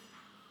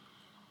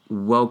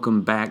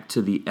Welcome back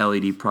to the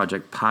LED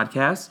Project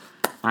podcast.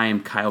 I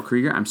am Kyle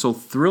Krieger. I'm so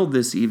thrilled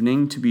this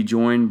evening to be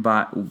joined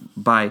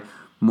by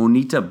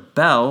Monita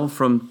Bell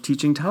from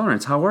Teaching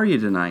Tolerance. How are you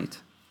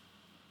tonight?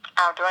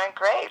 I'm doing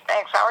great.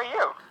 Thanks. How are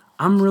you?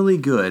 I'm really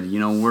good. You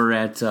know,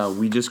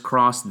 we just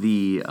crossed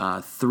the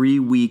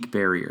 3-week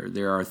barrier.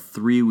 There are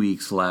 3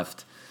 weeks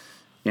left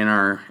in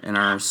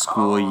our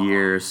school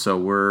year, so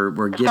we're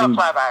It's getting. gonna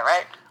fly by,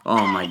 right?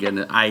 Oh my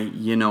goodness!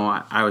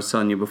 I was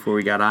telling you before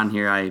we got on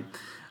here.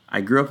 I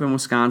grew up in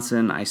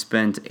Wisconsin. I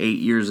spent 8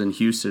 years in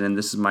Houston, and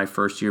this is my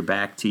first year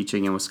back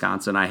teaching in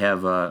Wisconsin. I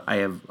have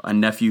a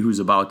nephew who's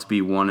about to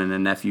be 1 and a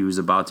nephew who's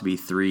about to be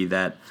 3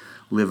 that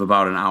live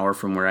about an hour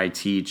from where I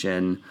teach,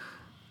 and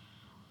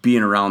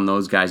being around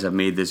those guys have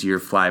made this year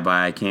fly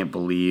by. I can't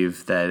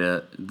believe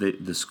that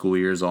the school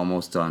year is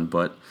almost done,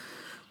 but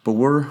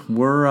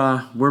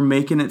we're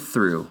making it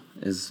through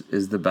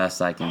is the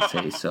best I can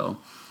say. So.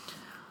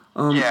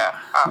 Yeah,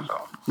 awesome.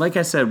 Like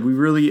I said, we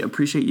really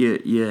appreciate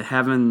you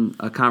having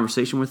a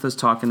conversation with us,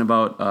 talking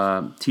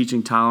about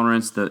Teaching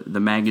Tolerance, the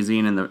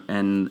magazine and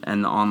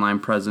the online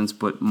presence,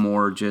 but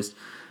more just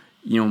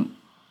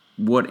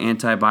what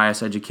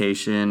anti-bias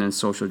education and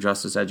social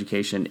justice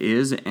education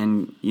is,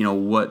 and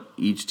what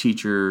each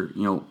teacher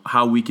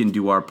how we can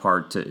do our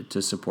part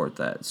to support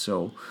that.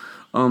 So.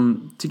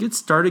 To get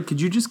started,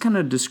 could you just kind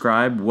of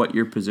describe what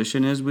your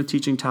position is with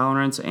Teaching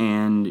Tolerance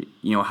and,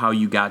 how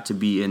you got to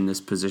be in this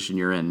position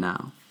you're in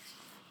now?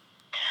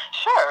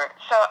 Sure.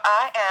 So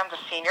I am the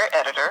senior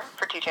editor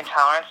for Teaching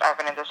Tolerance. I've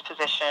been in this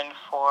position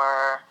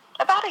for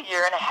about a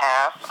year and a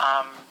half.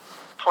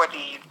 For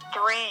the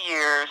 3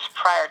 years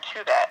prior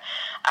to that,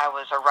 I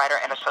was a writer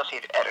and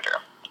associate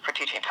editor for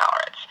Teaching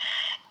Tolerance.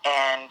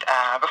 And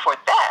before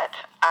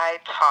that, I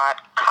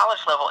taught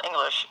college-level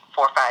English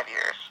for 5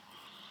 years.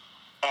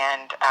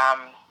 And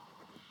I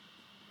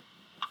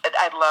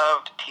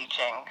loved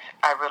teaching.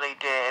 I really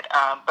did.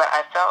 But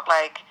I felt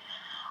like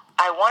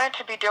I wanted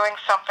to be doing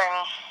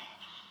something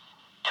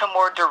to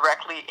more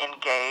directly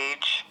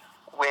engage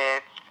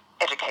with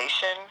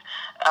education,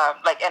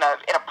 like in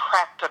a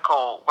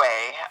practical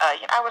way.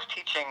 I was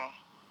teaching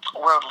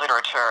world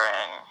literature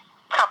and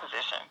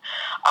composition,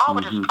 all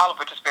of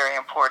which is very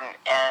important.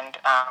 And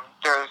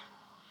there's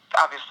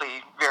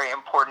obviously very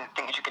important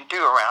things you can do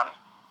around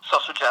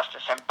social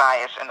justice and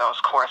bias in those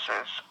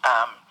courses.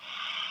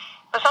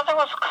 But something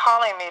was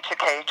calling me to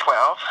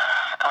K-12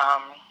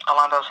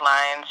 along those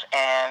lines,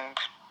 and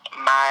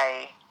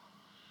my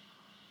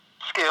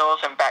skills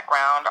and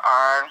background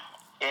are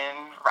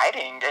in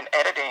writing and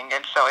editing,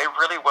 and so it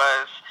really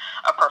was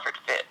a perfect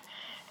fit.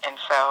 And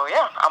so,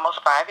 yeah,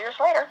 almost 5 years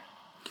later,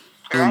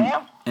 here I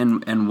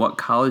am. And what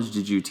college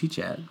did you teach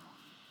at?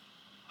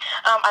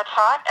 I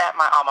taught at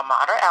my alma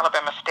mater,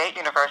 Alabama State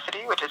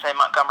University, which is in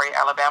Montgomery,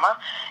 Alabama,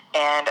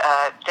 and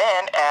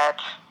then at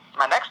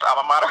my next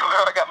alma mater,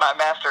 where I got my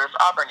master's,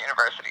 Auburn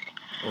University.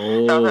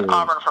 Oh. So I was at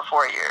Auburn for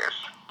 4 years.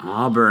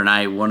 Auburn,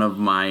 one of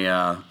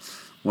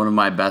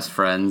my best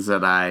friends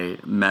that I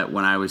met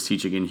when I was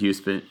teaching in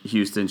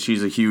Houston.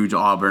 She's a huge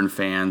Auburn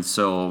fan,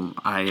 so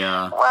I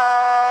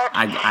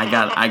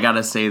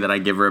gotta say that I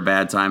give her a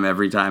bad time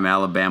every time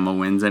Alabama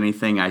wins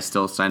anything. I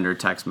still send her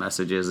text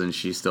messages, and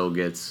she still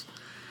gets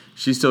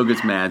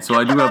mad. So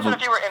I do have.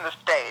 If you were in the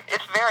state,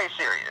 it's very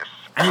serious.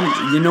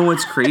 And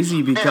it's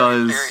crazy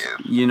because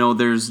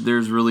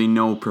there's really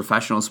no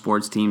professional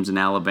sports teams in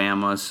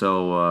Alabama.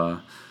 So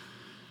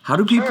how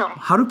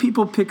do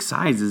people pick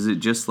sides? Is it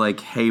just like,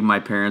 hey, my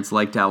parents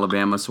liked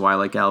Alabama, so I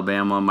like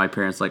Alabama. My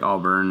parents like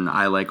Auburn,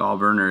 I like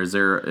Auburn, or is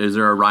there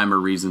a rhyme or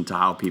reason to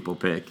how people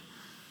pick?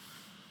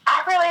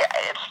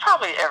 It's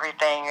probably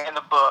everything in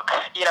the book.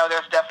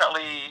 There's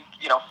definitely,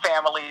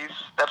 families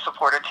that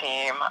support a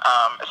team,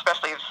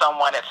 especially if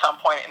someone at some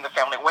point in the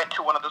family went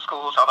to one of the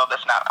schools, although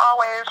that's not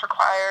always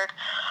required.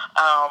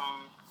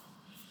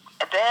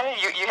 And then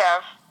you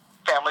have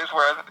families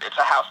where it's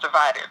a house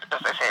divided, as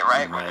they say,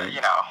 right? Where,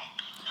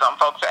 some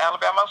folks are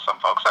Alabama, some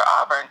folks are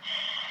Auburn.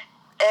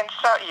 And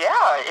so,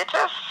 yeah,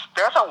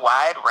 there's a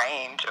wide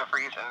range of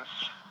reasons.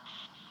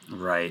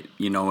 Right.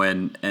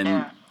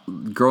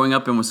 Growing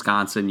up in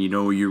Wisconsin,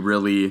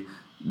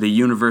 the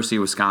University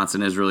of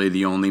Wisconsin is really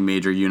the only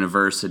major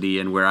university,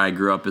 and where I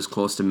grew up is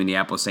close to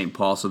Minneapolis, St.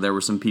 Paul, so there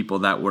were some people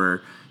that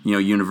were,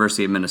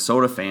 University of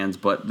Minnesota fans,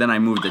 but then I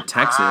moved to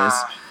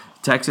Texas,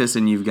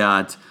 and you've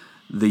got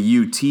the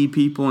UT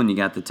people, and you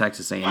got the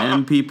Texas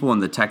A&M people,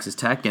 and the Texas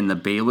Tech, and the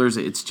Baylors.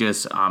 It's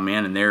just,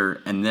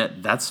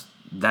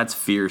 that's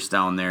fierce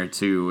down there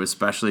too,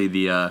 especially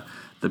the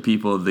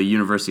people, the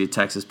University of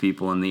Texas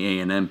people and the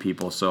A&M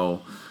people,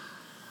 so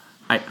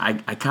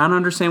I kind of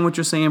understand what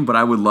you're saying, but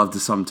I would love to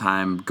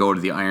sometime go to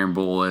the Iron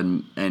Bowl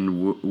and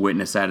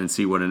witness that and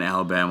see what an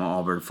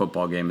Alabama-Auburn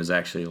football game is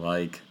actually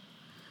like.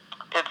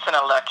 It's an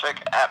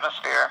electric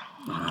atmosphere.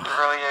 It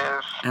really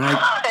is.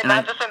 And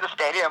not just in the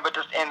stadium, but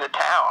just in the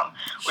town,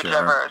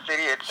 whichever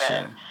city it's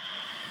in.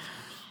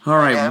 All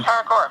right. Yeah, it's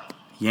hardcore.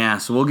 Yeah,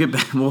 so we'll get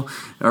back.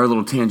 Our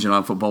little tangent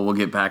on football. We'll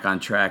get back on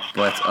track.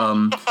 But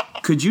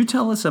could you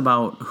tell us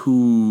about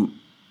who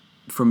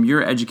from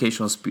your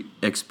educational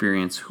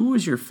experience, who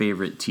was your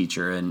favorite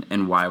teacher,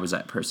 and why was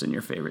that person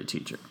your favorite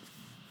teacher?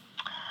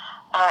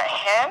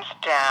 Hands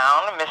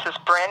down, Mrs.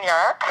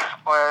 Brinyark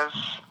was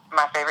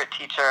my favorite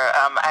teacher.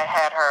 I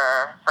had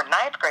her for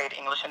ninth grade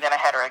English, and then I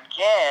had her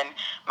again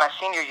my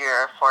senior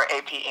year for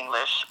AP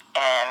English.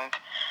 And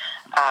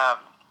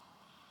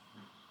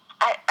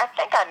I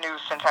think I knew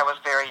since I was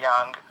very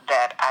young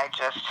that I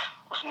just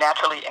was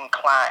naturally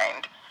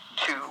inclined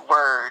to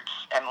words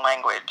and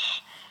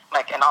language,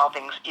 like in all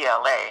things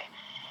ELA.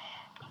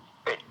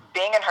 But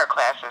being in her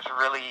classes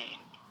really,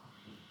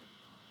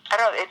 I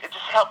don't know, it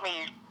just helped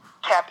me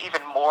tap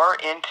even more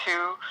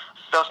into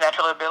those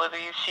natural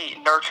abilities. She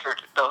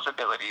nurtured those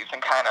abilities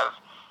and kind of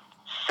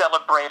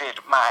celebrated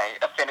my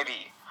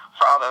affinity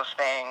for all those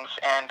things.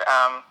 And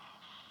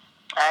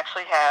I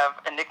actually have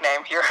a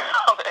nickname here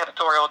on the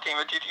editorial team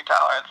at Teaching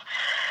Tolerance.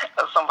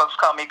 Some folks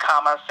call me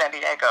Comma San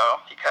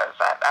Diego because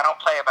I don't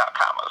play about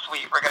commas.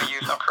 We're going to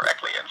use them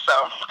correctly. And so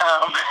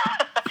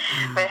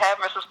they have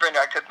Mrs.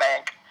 Brinyark to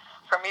thank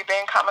for me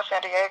being Comma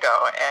San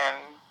Diego. And,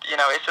 you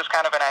know, it's just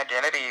kind of an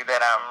identity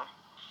that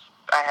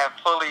I have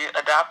fully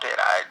adopted.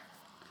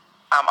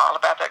 I'm all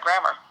about that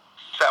grammar.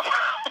 So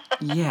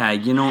yeah,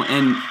 you know,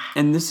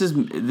 and this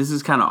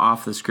is kind of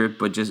off the script,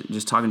 but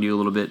just talking to you a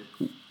little bit.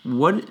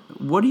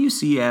 What do you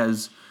see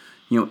as,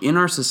 you know, in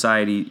our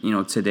society, you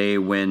know, today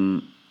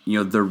when, you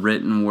know, the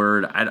written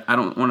word, I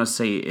don't want to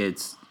say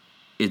it's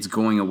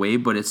going away,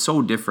 but it's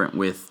so different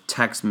with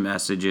text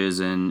messages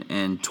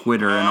and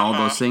Twitter and all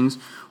those things.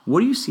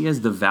 What do you see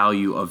as the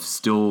value of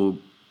still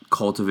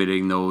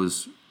cultivating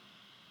those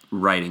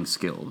writing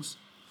skills?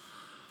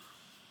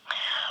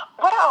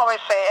 What I always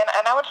say,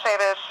 and I would say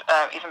this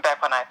even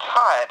back when I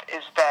taught,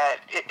 is that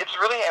it's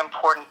really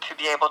important to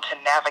be able to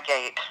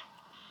navigate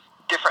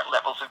different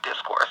levels of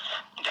discourse,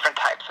 different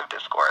types of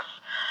discourse,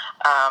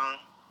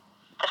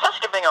 especially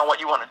depending on what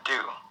you want to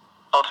do,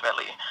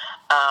 ultimately.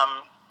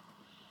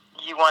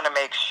 You want to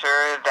make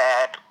sure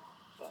that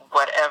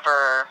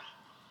whatever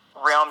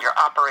realm you're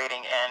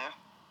operating in,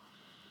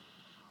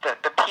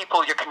 the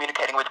people you're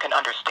communicating with can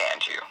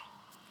understand you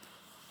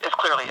as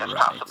clearly as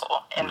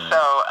possible. And so,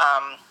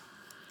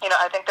 you know,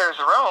 I think there's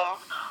room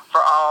for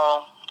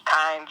all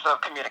kinds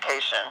of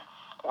communication,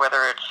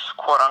 whether it's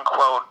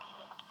quote-unquote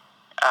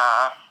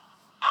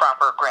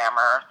proper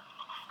grammar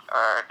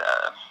or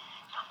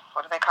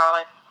what do they call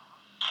it?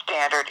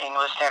 Standard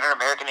English, standard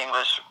American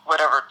English,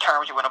 whatever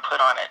terms you want to put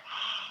on it.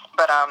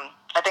 But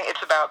I think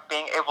it's about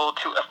being able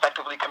to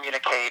effectively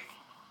communicate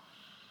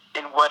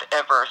in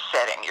whatever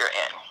setting you're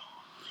in.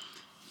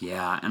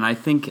 Yeah, and I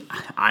think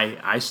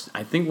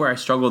I think where I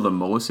struggle the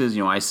most is,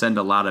 you know, I send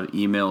a lot of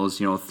emails,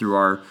 you know, through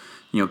our,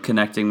 you know,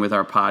 connecting with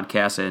our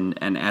podcast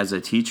and as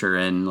a teacher,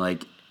 and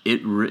like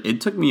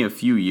it took me a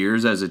few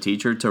years as a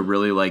teacher to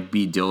really like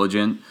be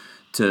diligent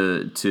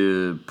to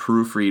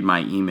proofread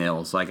my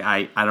emails. Like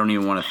I don't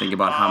even want to think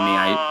about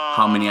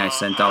how many I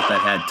sent out that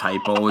had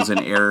typos and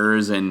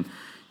errors, and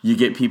you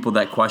get people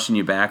that question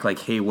you back like,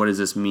 hey, what does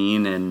this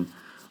mean? And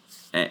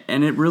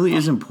it really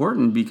is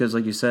important because,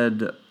 like you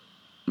said,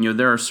 you know,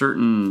 there are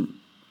certain,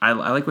 I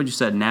like what you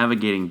said,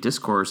 navigating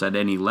discourse at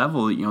any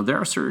level. You know, there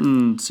are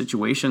certain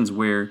situations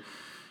where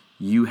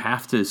you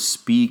have to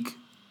speak,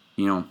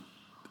 you know,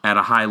 at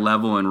a high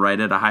level and write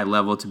at a high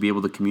level to be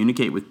able to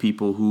communicate with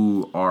people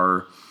who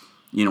are,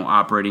 you know,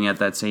 operating at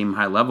that same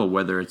high level,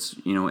 whether it's,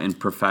 you know, in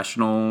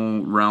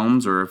professional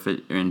realms or if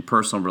it in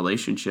personal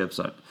relationships.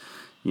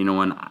 You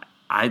know, and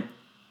I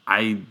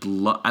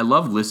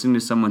love listening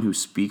to someone who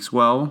speaks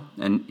well,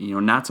 and, you know,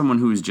 not someone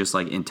who's just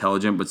like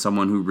intelligent, but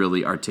someone who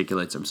really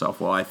articulates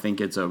himself well. I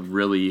think it's a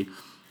really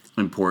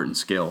important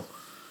skill.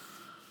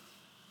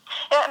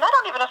 Yeah, and I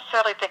don't even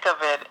necessarily think of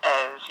it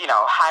as, you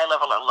know, high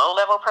level or low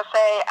level per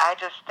se. I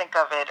just think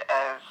of it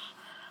as,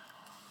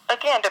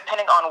 again,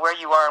 depending on where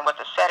you are and what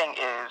the setting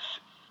is,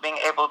 being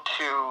able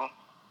to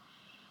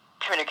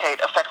communicate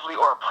effectively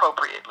or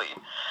appropriately.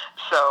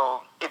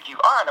 So if you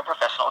are in a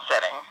professional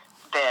setting,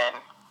 then,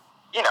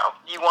 you know,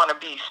 you want to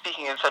be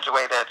speaking in such a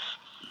way that's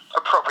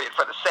appropriate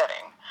for the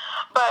setting.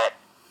 But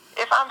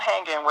if I'm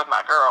hanging with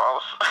my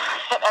girls,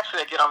 and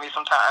actually they get on me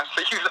sometimes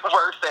for using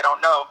words they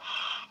don't know,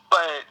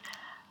 but,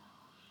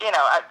 you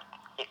know,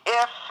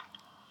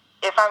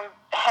 if I'm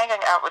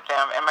hanging out with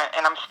them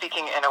and I'm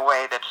speaking in a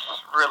way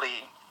that's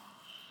really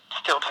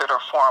stilted or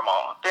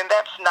formal, then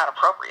that's not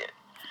appropriate.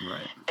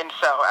 Right. And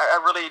so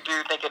I really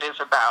do think it is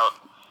about,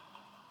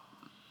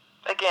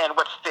 again,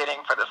 what's fitting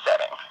for the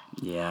setting.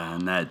 Yeah,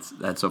 and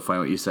that's so funny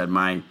what you said.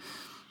 My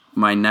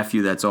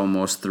nephew that's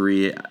almost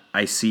 3,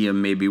 I see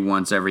him maybe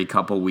once every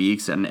couple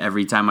weeks, and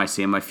every time I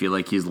see him, I feel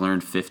like he's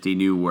learned 50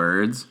 new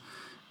words.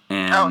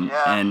 And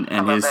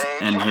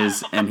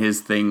and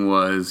his thing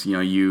was, you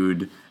know,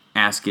 you'd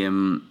ask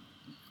him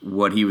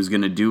what he was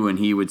going to do, and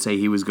he would say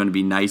he was going to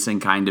be nice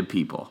and kind to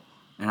people.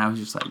 And I was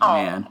just like,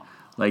 man,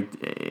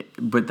 like,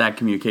 but that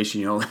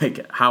communication, you know,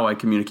 like how I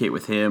communicate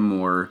with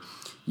him, or,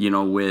 you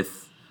know,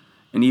 with,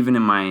 and even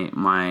in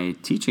my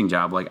teaching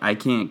job, like I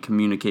can't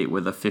communicate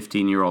with a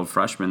 15-year-old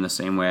freshman the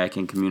same way I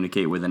can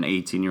communicate with an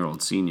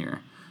 18-year-old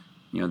senior.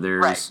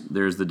 Right.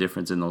 There's the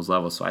difference in those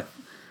levels. So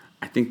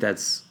I think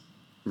that's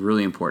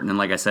really important. And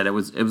like I said, it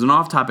was an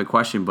off topic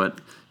question, but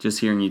just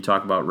hearing you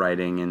talk about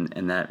writing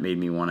and that made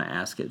me want to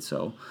ask it.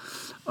 So,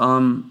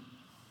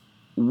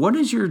 what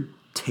is your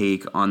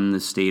take on the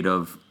state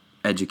of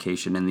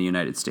education in the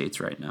United States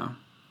right now?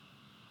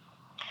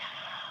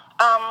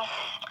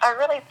 I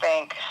really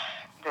think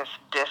this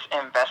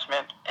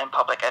disinvestment in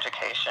public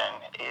education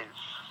is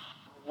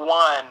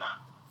one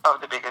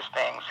of the biggest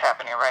things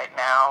happening right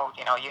now.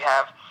 You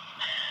have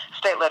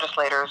state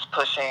legislators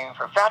pushing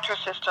for voucher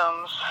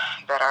systems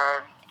that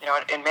are,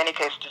 in many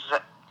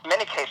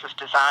cases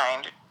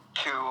designed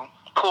to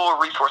pull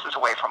resources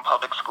away from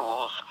public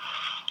schools.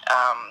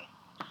 Um,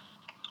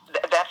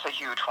 that's a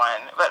huge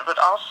one, but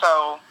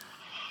also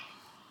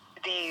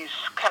these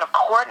kind of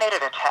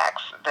coordinated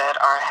attacks that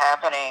are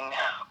happening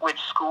with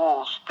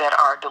schools that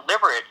are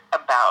deliberate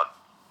about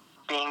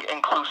being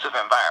inclusive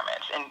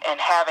environments and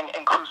having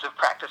inclusive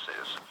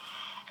practices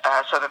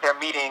so that they're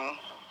meeting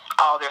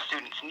all their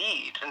students'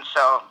 needs. And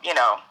so,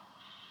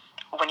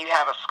 when you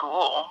have a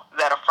school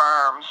that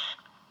affirms,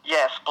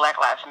 yes, Black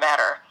Lives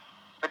Matter,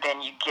 but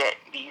then you get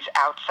these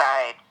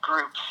outside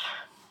groups,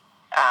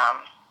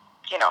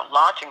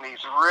 launching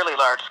these really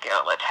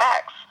large-scale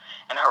attacks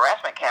and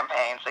harassment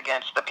campaigns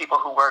against the people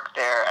who work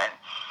there. And,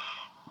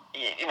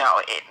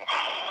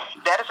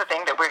 that is a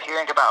thing that we're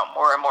hearing about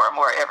more and more and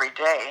more every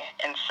day.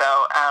 And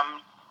so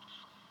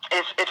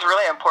it's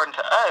really important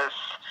to us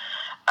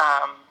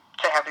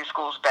to have these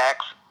schools back.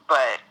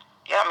 But,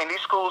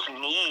 these schools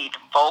need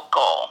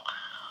vocal,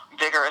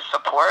 vigorous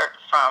support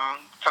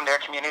from their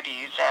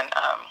communities and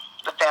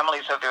the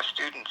families of their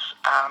students.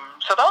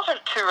 So those are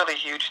two really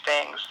huge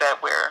things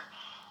that we're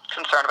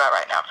concerned about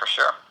right now, for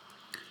sure.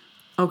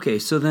 Okay,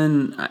 so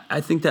then I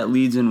think that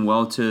leads in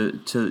well to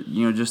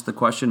just the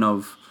question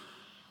of,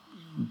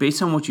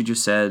 based on what you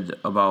just said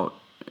about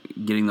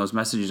getting those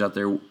messages out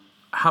there,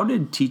 how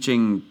did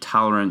teaching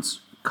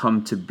tolerance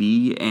come to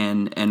be,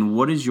 and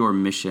what is your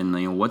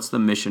mission? What's the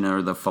mission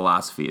or the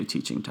philosophy of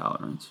teaching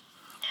tolerance?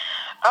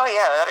 Oh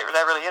yeah,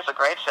 that really is a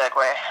great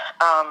segue.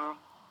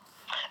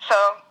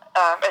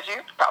 As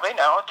you probably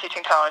know,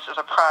 Teaching Tolerance is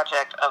a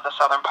project of the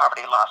Southern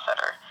Poverty Law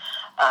Center.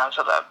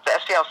 So the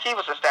SPLC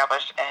was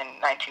established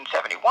in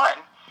 1971,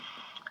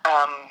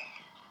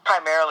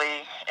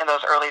 primarily in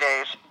those early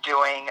days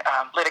doing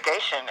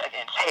litigation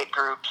against hate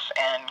groups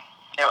and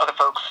other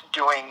folks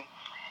doing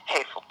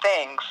hateful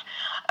things.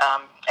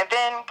 And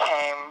then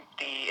came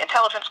the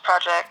Intelligence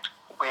Project,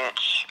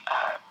 which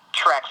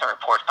tracks and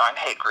reports on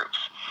hate groups.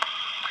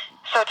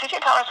 So Teaching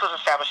Tolerance was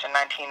established in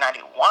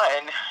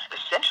 1991,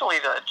 essentially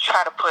to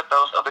try to put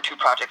those other two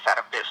projects out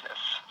of business.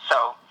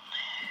 So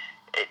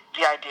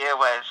the idea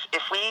was,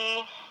 if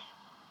we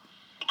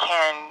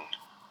can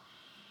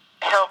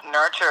help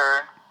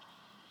nurture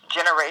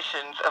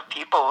generations of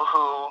people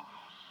who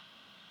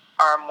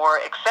are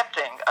more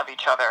accepting of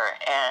each other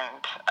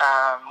and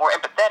more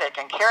empathetic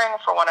and caring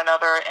for one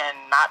another and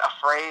not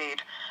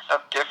afraid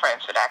of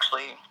difference, and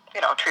actually,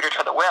 treat each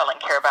other well and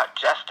care about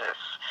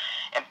justice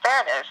and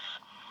fairness,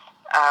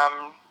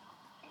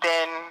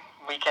 then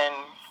we can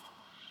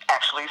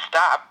actually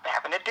stop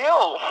having to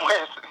deal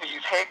with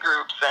these hate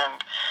groups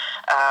and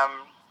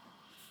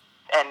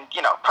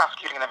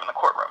prosecuting them in the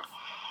courtroom.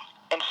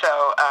 And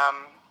so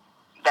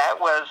that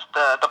was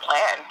the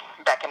plan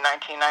back in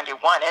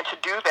 1991, and to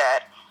do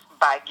that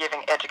by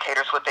giving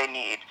educators what they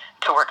need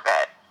to work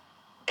that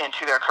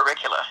into their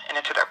curricula and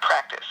into their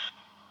practice.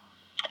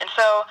 And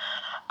so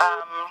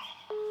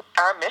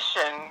our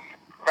mission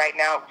right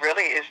now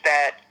really is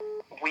that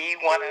we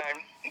want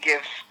to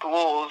give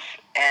schools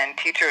and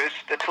teachers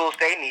the tools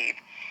they need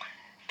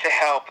to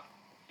help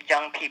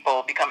young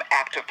people become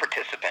active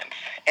participants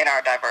in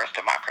our diverse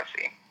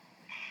democracy.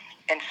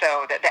 And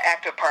so the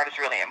active part is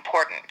really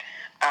important.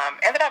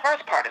 And the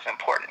diverse part is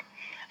important.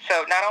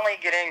 So not only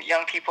getting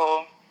young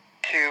people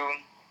to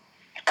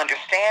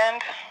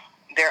understand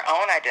their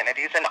own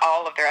identities and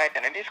all of their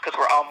identities, because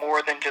we're all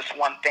more than just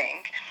one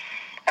thing,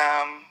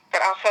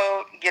 but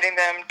also getting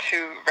them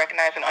to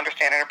recognize and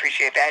understand and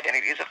appreciate the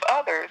identities of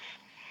others.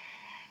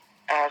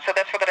 So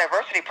that's where the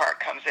diversity part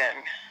comes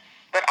in.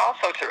 But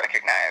also to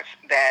recognize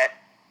that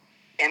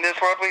in this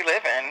world we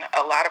live in,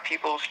 a lot of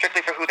people,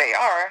 strictly for who they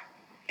are,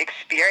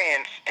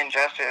 experience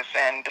injustice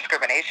and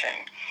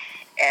discrimination.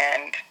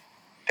 And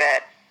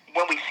that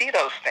when we see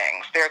those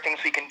things, there are things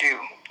we can do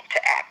to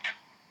act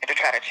and to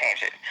try to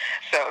change it.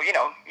 So,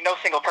 no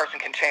single person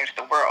can change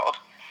the world,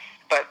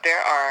 but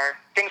there are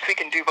things we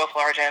can do, both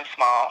large and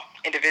small,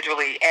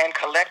 individually and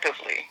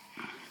collectively,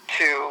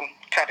 to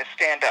try to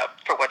stand up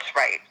for what's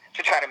right,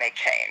 to try to make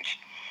change.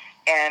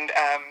 And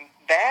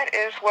that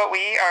is what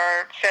we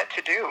are set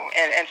to do.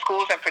 And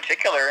schools in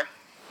particular,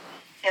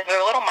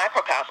 they're little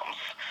microcosms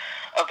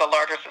of the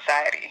larger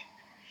society.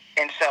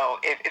 And so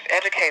if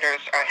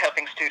educators are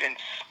helping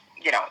students,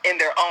 in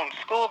their own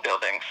school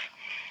buildings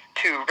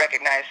to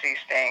recognize these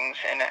things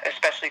and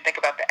especially think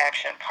about the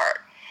action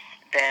part,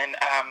 then,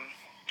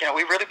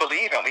 we really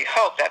believe and we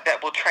hope that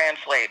will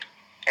translate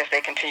as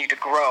they continue to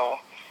grow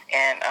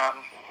and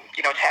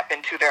tap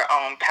into their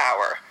own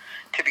power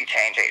to be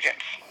change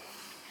agents.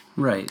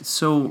 Right.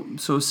 So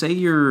say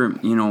you're,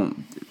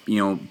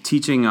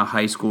 teaching a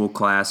high school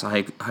class,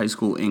 a high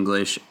school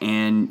English,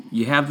 and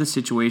you have the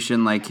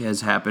situation like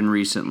has happened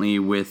recently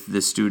with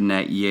the student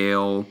at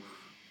Yale,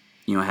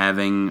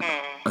 having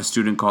a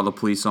student call the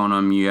police on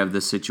them. You have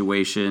the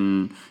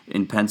situation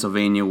in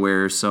Pennsylvania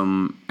where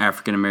some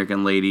African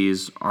American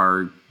ladies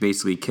are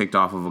basically kicked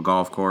off of a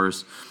golf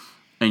course.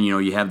 And,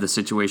 you have the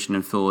situation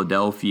in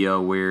Philadelphia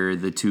where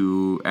the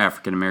two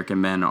African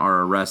American men are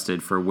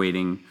arrested for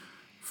waiting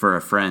for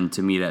a friend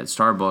to meet at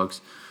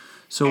Starbucks.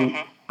 So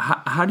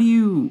how do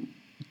you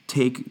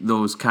take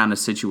those kind of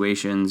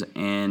situations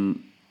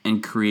and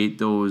create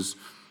those,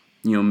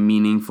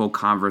 meaningful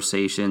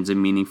conversations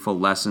and meaningful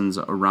lessons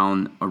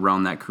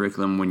around that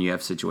curriculum when you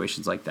have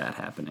situations like that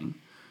happening?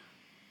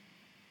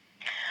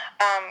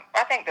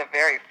 I think the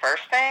very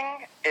first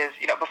thing is,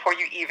 before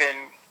you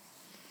even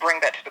bring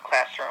that to the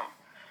classroom,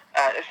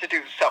 is to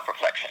do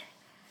self-reflection.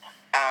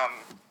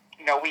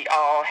 We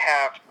all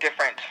have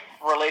different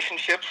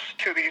relationships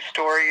to these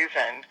stories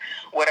and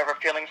whatever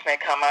feelings may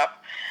come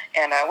up.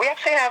 And we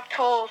actually have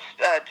tools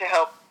to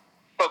help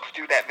folks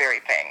do that very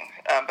thing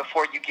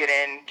before you get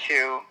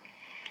into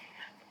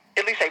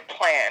at least a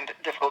planned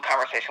difficult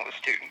conversation with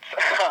students.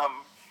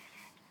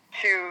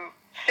 To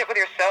sit with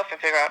yourself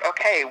and figure out,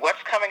 okay,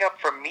 what's coming up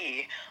for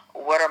me?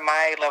 What are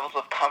my levels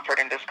of comfort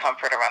and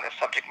discomfort around this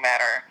subject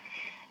matter?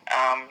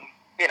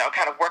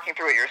 Kind of working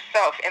through it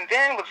yourself. And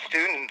then with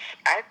students,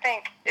 I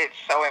think it's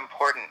so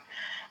important,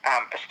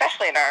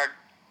 especially in our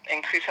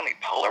increasingly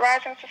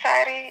polarizing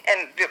society.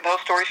 And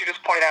those stories you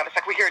just pointed out, it's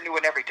like we hear a new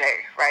one every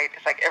day, right?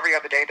 It's like every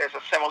other day there's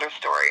a similar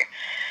story.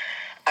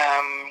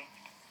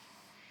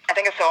 I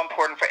think it's so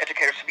important for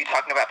educators to be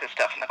talking about this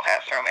stuff in the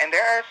classroom. And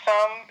there are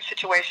some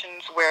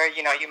situations where,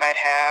 you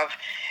might have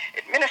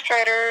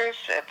administrators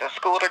at the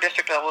school or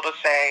district level to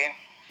say,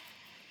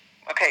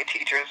 okay,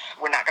 teachers,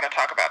 we're not going to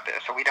talk about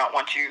this, or we don't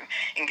want you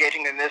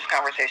engaging in this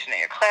conversation in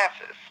your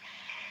classes.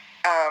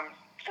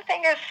 The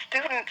thing is,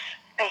 students,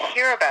 they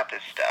hear about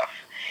this stuff.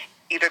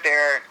 Either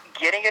they're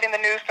getting it in the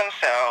news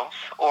themselves,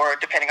 or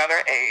depending on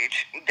their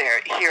age,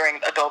 they're hearing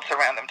adults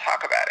around them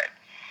talk about it.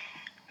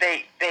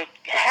 They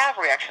have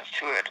reactions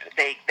to it.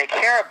 They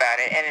care about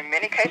it, and in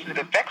many cases, it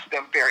affects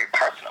them very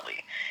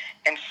personally.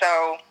 And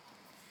so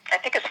I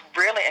think it's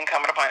really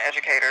incumbent upon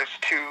educators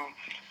to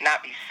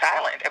not be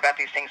silent about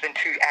these things and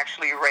to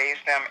actually raise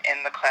them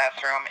in the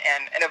classroom.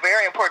 And a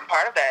very important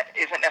part of that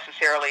isn't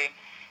necessarily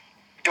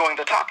doing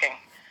the talking.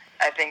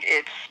 I think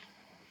it's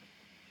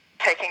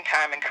taking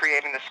time and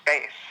creating the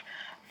space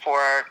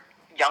for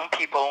young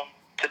people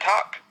to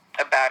talk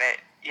about it,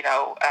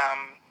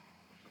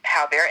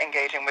 how they're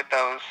engaging with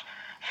those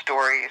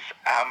stories,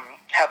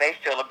 how they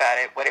feel about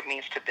it, what it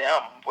means to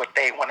them, what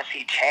they want to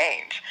see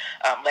change,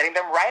 letting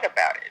them write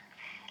about it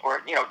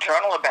or,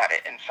 journal about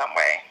it in some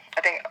way.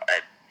 I think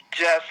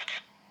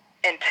just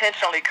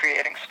intentionally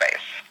creating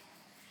space.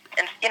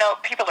 And,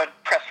 people are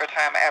pressed for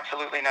time. I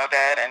absolutely know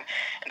that. And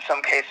in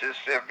some cases,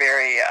 they're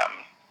very,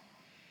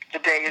 the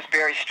day is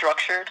very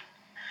structured.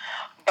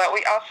 But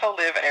we also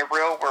live in a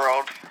real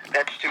world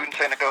that students are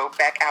going to go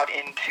back out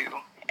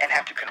into and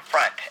have to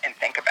confront and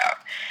think about.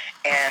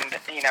 And,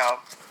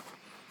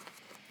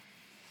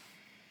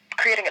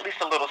 creating at least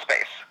a little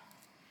space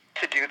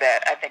to do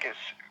that, I think, is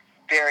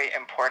very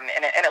important.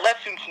 And it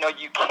lets students know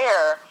you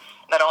care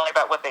not only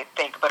about what they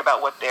think, but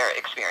about what they're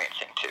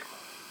experiencing too.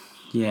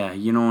 Yeah,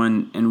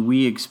 and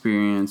we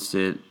experienced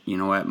it,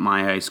 at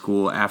my high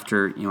school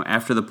after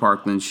the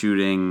Parkland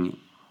shooting.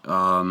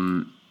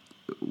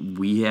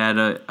 We had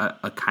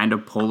a kind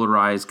of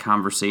polarized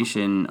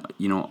conversation,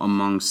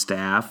 among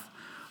staff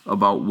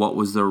about what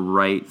was the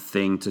right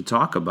thing to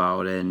talk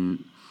about.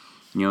 And,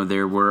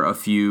 there were a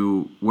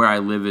few, where I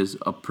live is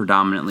a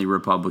predominantly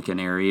Republican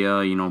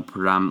area,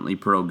 predominantly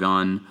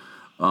pro-gun.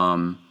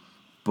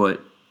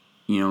 But,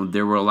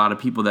 there were a lot of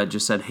people that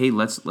just said, hey,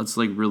 let's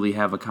like really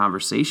have a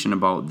conversation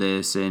about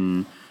this.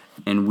 And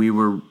we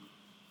were,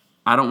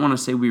 I don't want to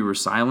say we were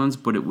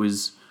silenced, but it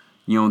was,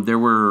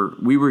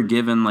 we were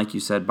given, like you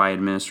said, by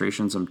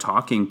administration, some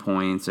talking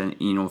points and,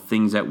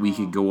 things that we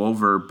could go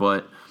over.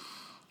 But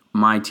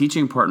my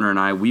teaching partner and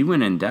I, we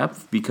went in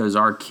depth because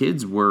our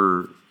kids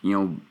were, they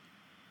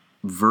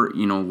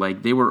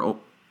were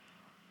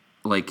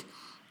like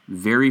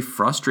very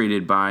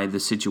frustrated by the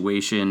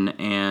situation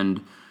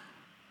and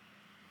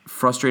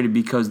frustrated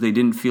because they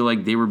didn't feel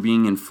like they were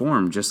being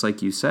informed, just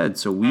like you said.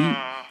 So we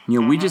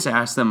just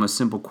asked them a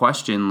simple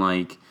question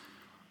like,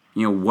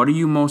 what are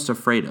you most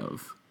afraid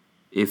of?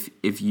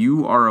 If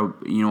you are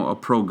a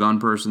pro-gun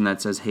person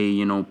that says,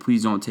 hey,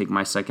 please don't take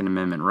my Second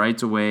Amendment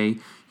rights away,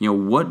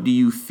 what do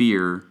you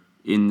fear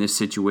in this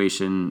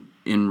situation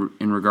in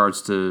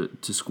regards to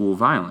school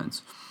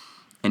violence?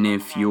 And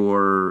if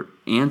you're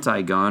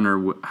anti-gun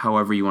or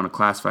however you want to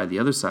classify the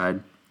other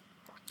side,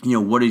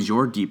 what is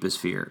your deepest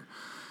fear?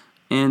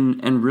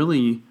 And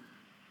really,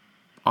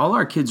 all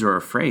our kids are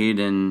afraid,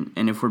 and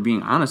if we're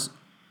being honest,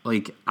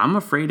 like I'm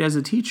afraid as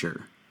a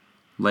teacher.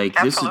 Like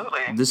Absolutely.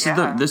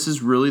 this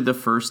is really the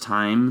first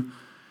time,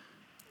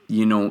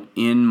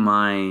 in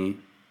my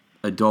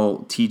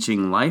adult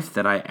teaching life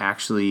that I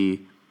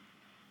actually,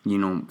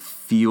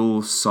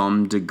 feel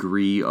some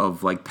degree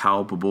of like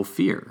palpable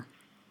fear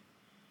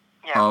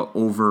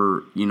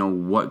over,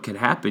 what could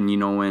happen,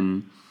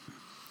 and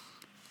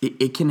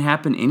it can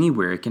happen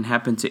anywhere. It can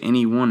happen to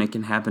anyone. It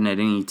can happen at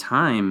any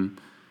time.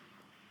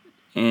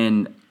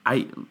 And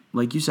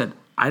like you said,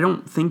 I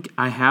don't think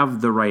I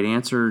have the right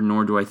answer,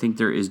 nor do I think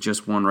there is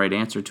just one right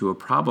answer to a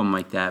problem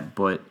like that.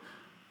 But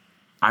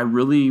I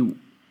really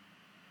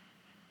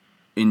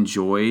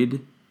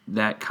enjoyed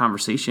that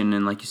conversation.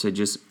 And like you said,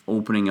 just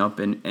opening up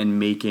and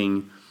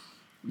making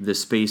the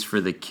space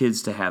for the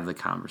kids to have the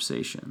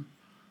conversation.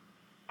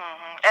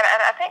 Mm-hmm.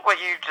 And I think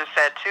what you just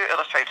said, too,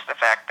 illustrates the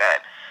fact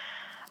that,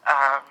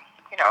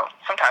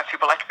 sometimes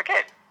people like to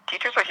forget.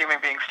 Teachers are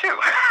human beings, too.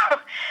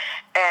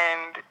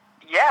 And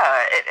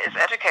as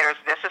educators,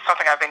 this is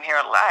something I've been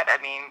hearing a lot. I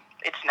mean,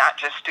 it's not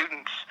just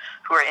students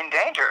who are in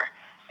danger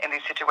in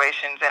these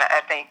situations. And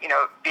I think,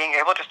 being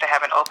able just to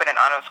have an open and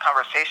honest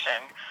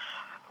conversation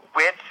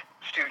with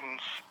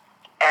students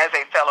as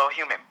a fellow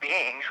human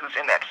being who's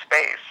in that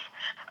space,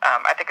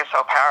 I think is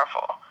so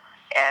powerful.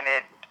 And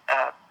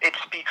it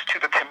speaks to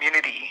the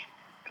community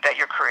that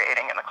you're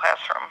creating in the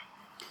classroom.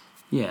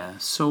 Yeah,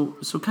 so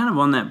kind of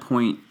on that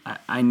point,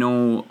 I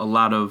know a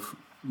lot of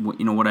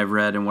what I've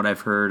read and what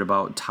I've heard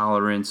about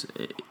tolerance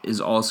is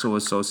also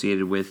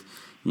associated with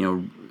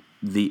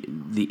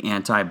the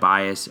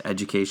anti-bias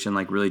education,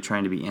 like really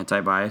trying to be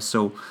anti-bias.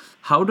 So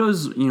how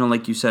does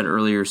like you said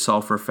earlier,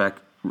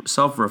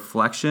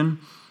 self-reflection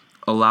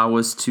allow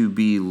us to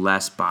be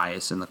less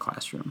biased in the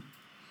classroom?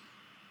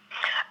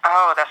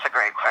 Oh, that's a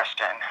great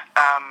question.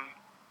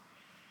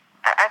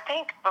 I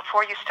think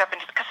before you step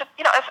into, because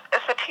as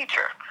a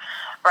teacher,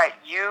 right,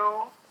 you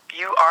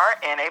are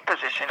in a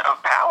position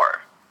of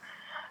power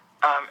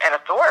and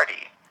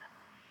authority.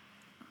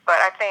 But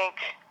I think,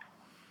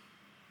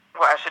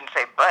 well, I shouldn't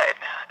say but,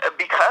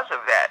 because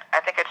of that,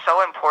 I think it's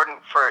so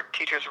important for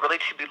teachers really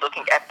to be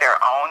looking at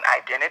their own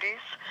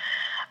identities,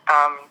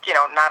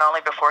 not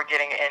only before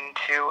getting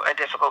into a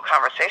difficult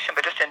conversation,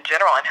 but just in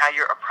general and how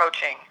you're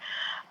approaching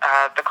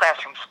the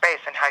classroom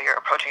space and how you're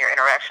approaching your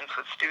interactions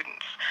with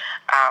students.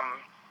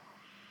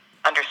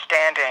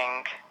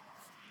 Understanding,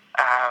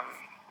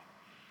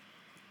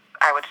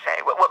 I would say,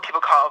 what people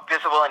call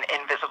visible and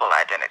invisible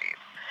identities.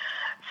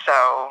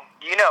 So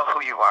you know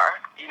who you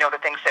are, you know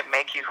the things that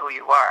make you who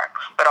you are,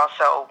 but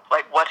also,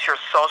 like, what's your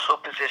social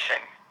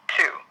position,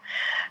 too?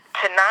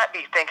 To not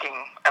be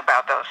thinking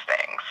about those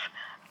things,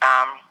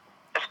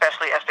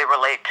 especially as they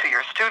relate to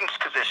your students'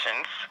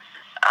 positions,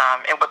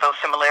 and what those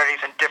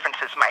similarities and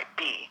differences might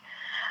be,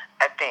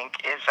 I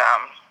think is a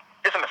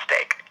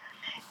mistake.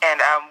 And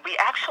we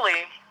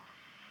actually,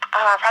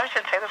 I probably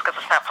shouldn't say this because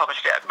it's not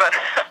published yet, but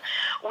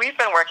we've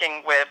been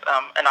working with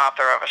an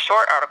author of a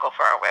short article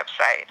for our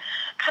website,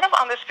 kind of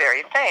on this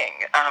very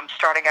thing,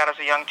 starting out as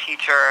a young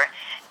teacher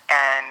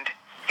and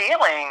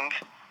feeling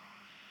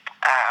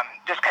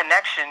this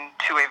connection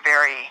to a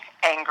very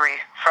angry,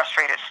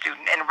 frustrated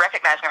student and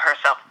recognizing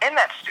herself in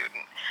that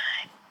student.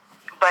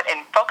 But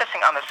in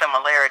focusing on the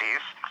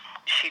similarities,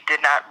 she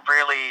did not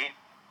really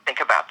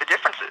think about the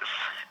differences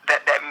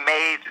that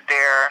made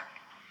their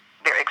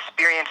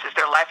experiences,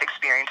 their life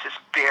experiences,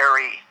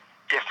 very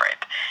different.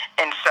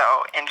 And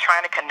so in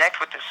trying to connect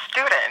with the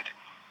student,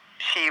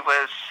 she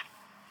was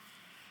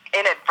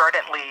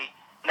inadvertently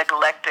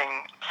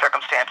neglecting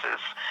circumstances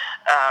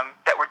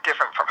that were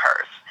different from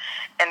hers.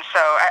 And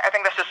so I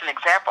think that's just an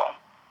example,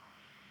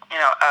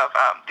 of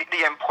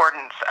the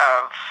importance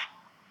of,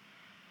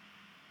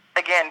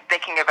 again,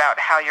 thinking about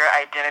how your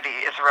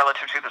identity is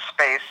relative to the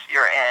space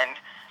you're in,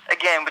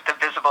 again, with the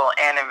visible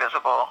and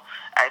invisible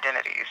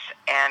identities.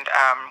 And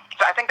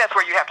so I think that's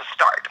where you have to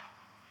start.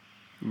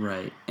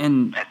 Right.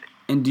 And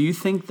do you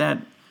think that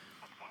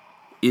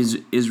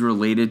is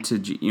related to,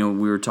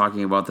 we were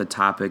talking about the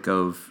topic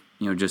of,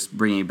 just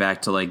bringing it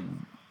back to like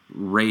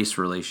race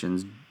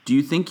relations. Do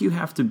you think you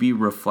have to be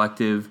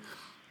reflective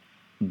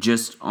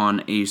just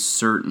on a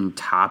certain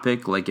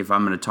topic? Like if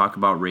I'm going to talk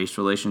about race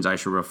relations, I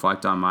should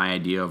reflect on my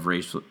idea of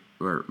race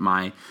or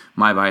my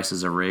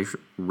biases of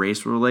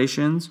race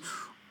relations?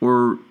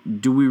 Or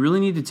do we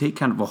really need to take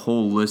kind of a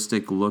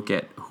holistic look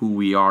at who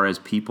we are as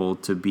people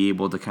to be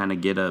able to kind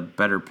of get a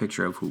better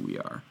picture of who we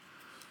are?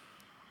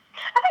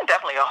 I think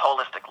definitely a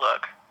holistic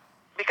look.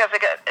 Because,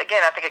 again,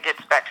 I think it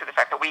gets back to the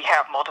fact that we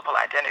have multiple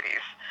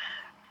identities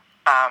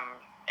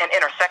and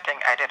intersecting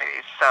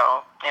identities.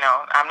 So,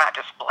 I'm not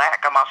just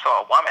black. I'm also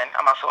a woman.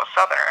 I'm also a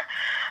Southerner.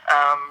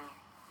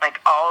 Like,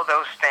 all of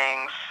those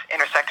things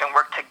intersect and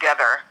work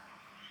together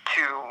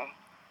to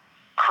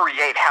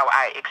create how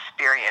I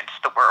experience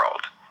the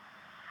world.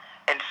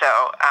 And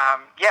so,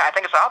 I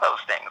think it's all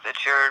those things.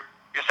 It's your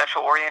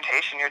sexual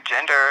orientation, your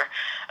gender,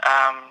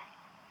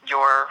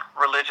 your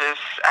religious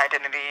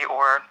identity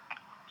or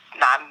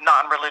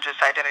non-religious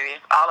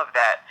identity, all of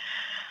that,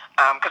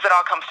 because it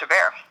all comes to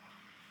bear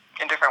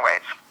in different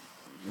ways.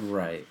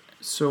 Right.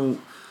 So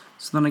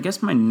then I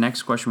guess my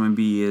next question would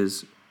be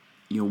is,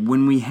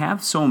 when we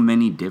have so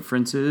many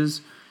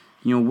differences,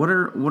 what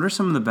are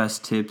some of the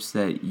best tips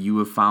that you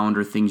have found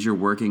or things you're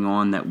working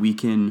on that we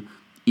can,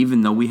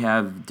 even though we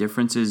have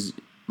differences,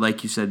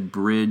 like you said,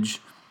 bridge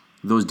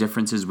those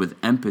differences with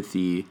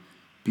empathy?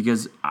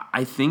 Because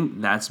I think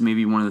that's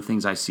maybe one of the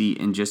things I see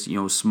in just,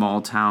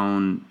 small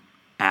town,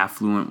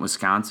 affluent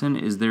Wisconsin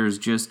is there's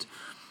just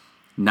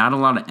not a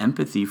lot of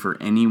empathy for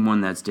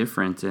anyone that's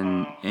different.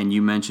 And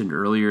you mentioned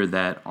earlier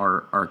that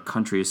our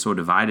country is so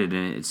divided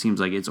and it seems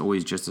like it's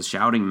always just a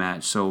shouting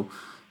match. So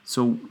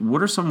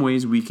what are some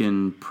ways we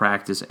can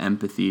practice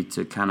empathy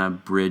to kind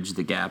of bridge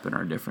the gap in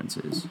our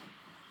differences?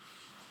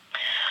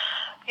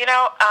 You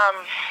know,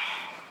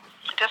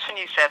 just when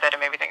you said that, it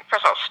made me think,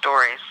 first of all,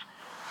 stories.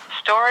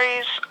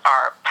 Stories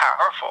are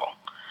powerful.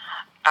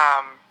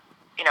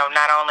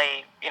 Not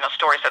only,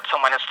 stories that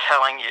someone is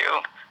telling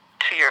you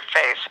to your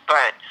face,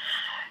 but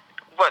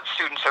what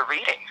students are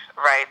reading,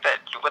 right? That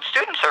what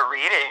students are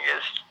reading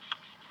is,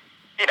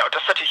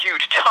 just such a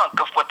huge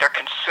chunk of what they're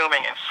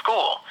consuming in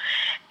school.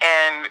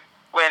 And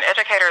when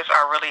educators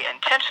are really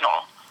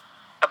intentional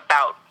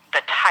about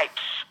the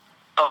types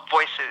of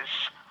voices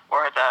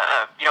or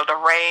the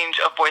range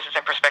of voices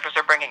and perspectives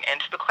they're bringing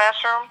into the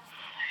classroom,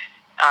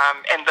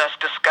 and thus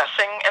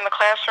discussing in the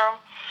classroom,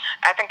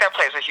 I think that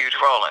plays a huge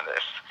role in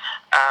this.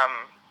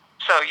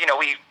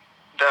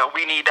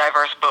 We need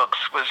diverse books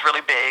was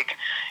really big,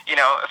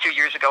 a few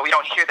years ago. We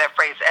don't hear that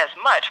phrase as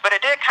much, but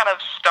it did kind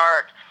of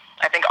start,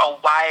 I think, a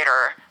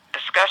wider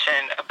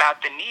discussion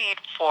about the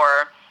need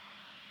for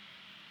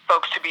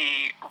folks to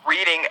be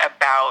reading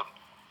about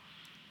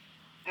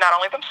not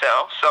only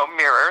themselves, so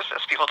mirrors,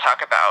 as people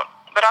talk about,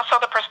 but also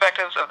the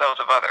perspectives of those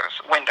of others,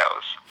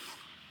 windows.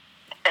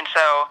 And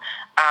so,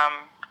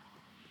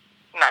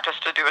 not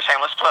just to do a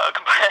shameless plug,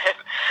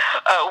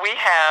 but we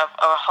have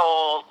a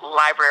whole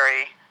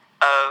library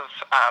of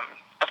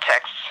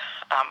texts,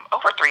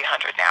 over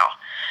 300 now,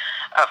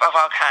 of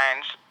all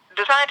kinds,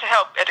 designed to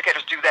help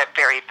educators do that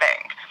very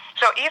thing.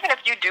 So even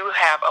if you do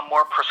have a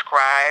more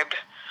prescribed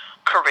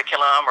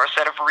curriculum or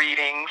set of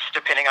readings,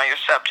 depending on your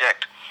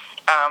subject,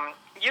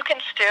 you can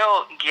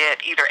still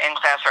get either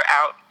in-class or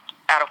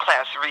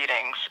out-of-class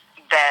readings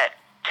that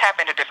tap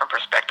into different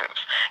perspectives.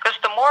 Because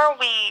the more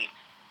we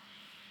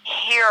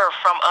hear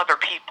from other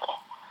people,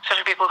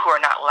 especially people who are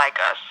not like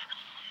us,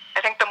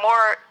 I think the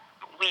more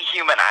we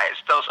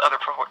humanize those other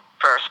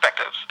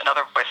perspectives and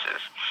other voices.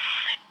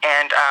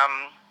 And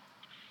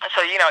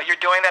so,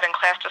 you're doing that in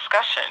class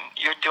discussion.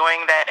 You're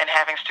doing that in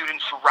having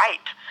students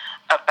write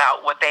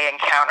about what they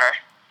encounter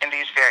in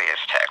these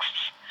various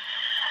texts.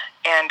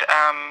 And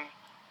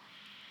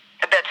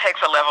that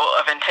takes a level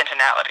of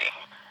intentionality.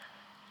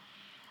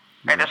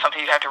 Right? That's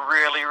something you have to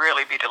really,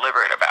 really be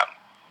deliberate about.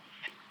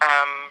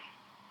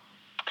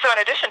 So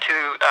in addition to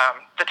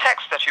the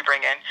text that you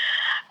bring in,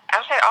 I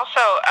would say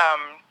also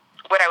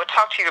what I would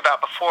talk to you about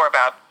before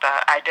about the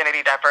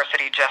identity,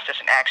 diversity, justice,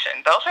 and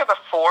action. Those are the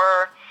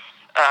four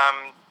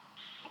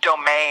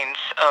domains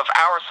of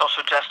our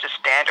social justice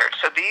standards.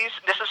 So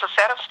this is a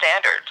set of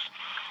standards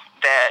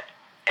that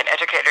an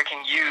educator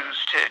can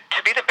use to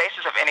be the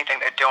basis of anything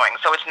they're doing.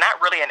 So it's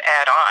not really an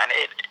add-on.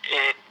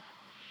 It's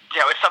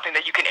something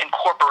that you can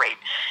incorporate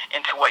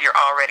into what you're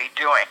already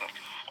doing.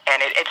 And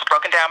it's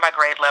broken down by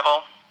grade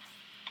level.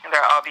 There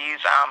are all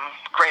these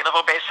grade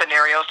level based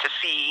scenarios to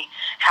see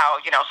how,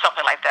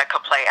 something like that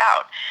could play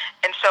out.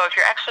 And so if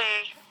you're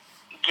actually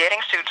getting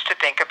students to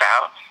think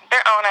about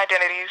their own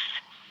identities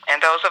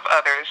and those of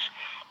others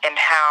and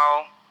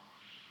how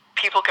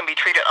people can be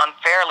treated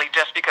unfairly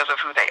just because of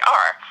who they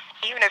are,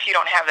 even if you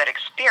don't have that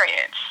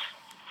experience,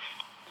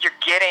 you're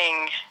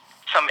getting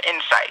some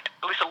insight,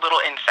 at least a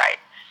little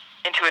insight,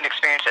 into an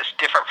experience that's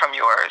different from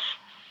yours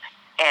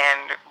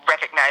and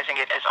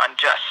recognizing it as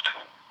unjust.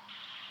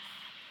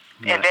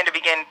 Right. And then to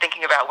begin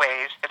thinking about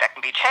ways that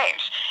can be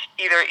changed,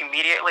 either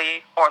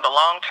immediately or in the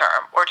long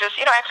term, or just,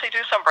 actually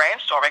do some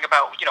brainstorming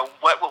about,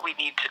 what we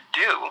need to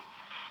do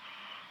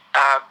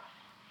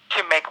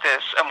to make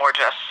this a more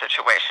just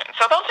situation.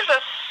 So those are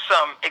just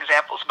some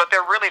examples, but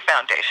they're really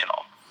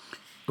foundational.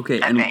 Okay,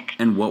 I think.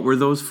 And what were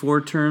those four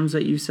terms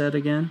that you said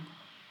again?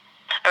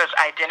 It was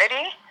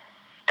identity,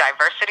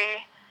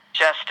 diversity,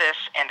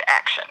 justice, and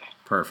action.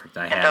 Perfect.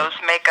 And those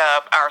make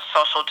up our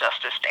social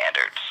justice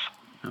standards.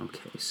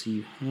 Okay, so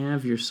you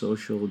have your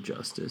social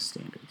justice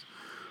standards.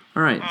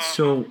 All right,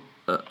 so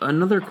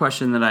another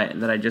question that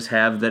I just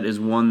have that is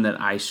one that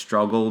I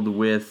struggled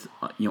with,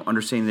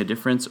 understanding the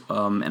difference,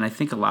 and I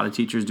think a lot of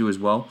teachers do as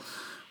well.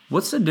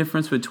 What's the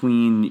difference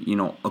between,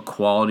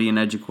 equality in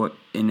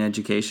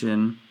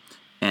education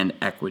and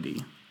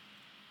equity?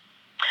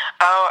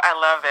 Oh, I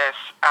love this.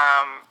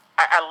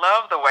 I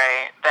love the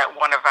way that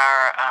one of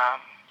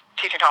our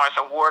Teaching Tolerance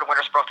Award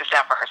winners broke this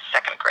down for her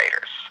second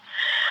graders.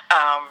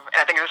 And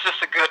I think it was just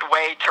a good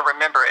way to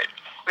remember it,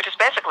 which is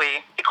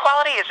basically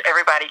equality is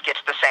everybody gets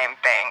the same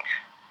thing,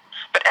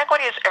 but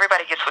equity is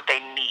everybody gets what they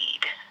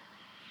need.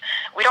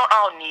 We don't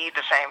all need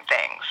the same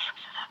things.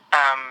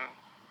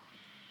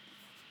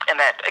 And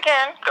that,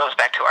 again, goes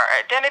back to our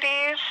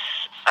identities,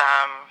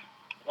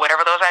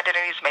 whatever those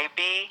identities may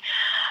be,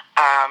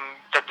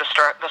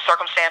 the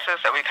circumstances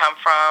that we come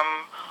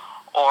from,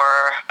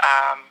 or,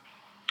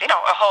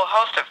 a whole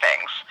host of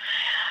things.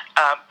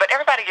 But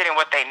everybody getting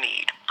what they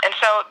need. And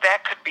so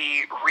that could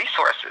be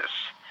resources.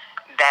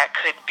 That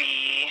could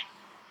be,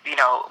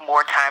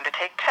 more time to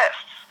take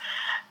tests.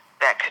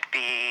 That could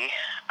be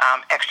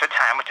extra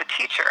time with the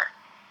teacher.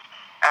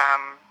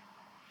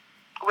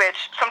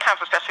 Which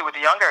sometimes, especially with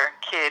younger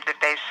kids, if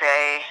they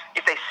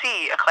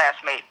see a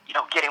classmate,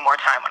 getting more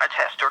time on a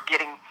test or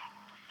getting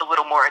a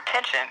little more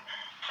attention,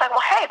 it's like,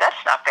 well, hey, that's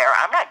not fair.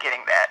 I'm not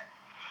getting that.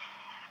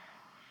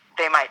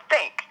 They might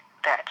think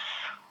that's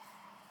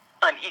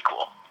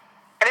unequal.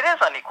 And it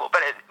is unequal,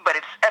 but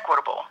it's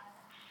equitable.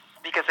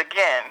 Because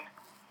again,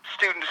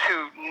 students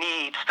who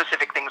need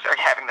specific things are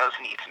having those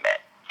needs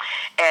met.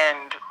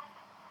 And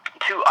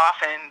too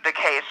often the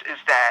case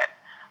is that,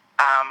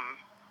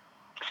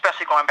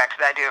 especially going back to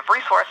the idea of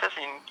resources,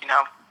 and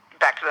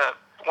back to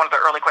one of the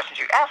early questions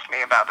you asked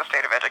me about the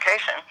state of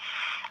education,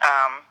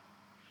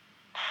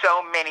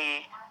 so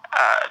many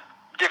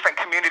different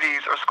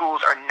communities or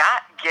schools are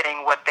not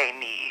getting what they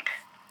need,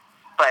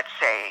 but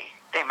say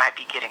they might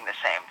be getting the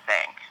same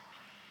thing.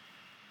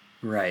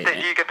 Right.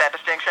 Did you get that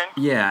distinction?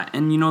 Yeah,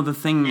 and the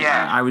thing,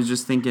 I was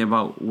just thinking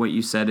about what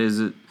you said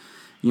is,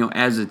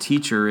 as a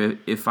teacher,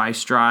 if I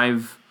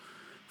strive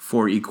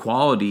for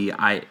equality,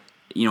 I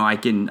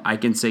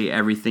can say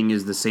everything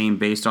is the same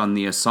based on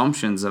the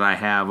assumptions that I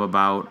have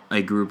about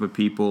a group of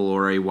people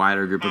or a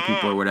wider group of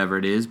people or whatever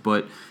it is.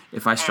 But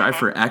if I strive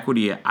for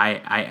equity, I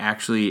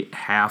actually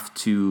have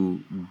to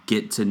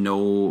get to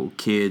know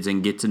kids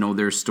and get to know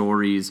their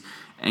stories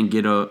and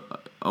get a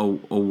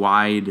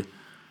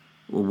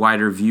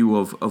wider view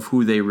of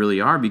who they really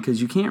are,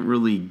 because you can't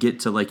really get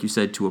to, like you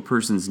said, to a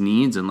person's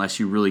needs unless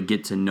you really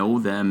get to know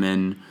them.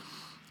 And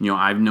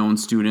I've known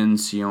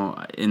students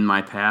in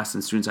my past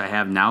and students I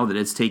have now that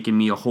it's taken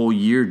me a whole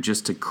year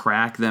just to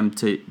crack them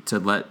to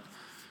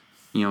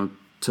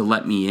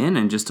let me in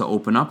and just to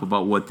open up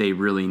about what they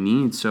really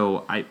need.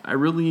 So I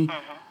really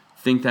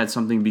think that's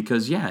something,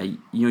 because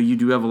you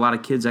do have a lot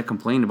of kids that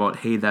complain about,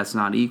 hey, that's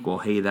not equal,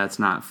 hey, that's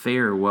not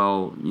fair.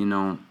 Well,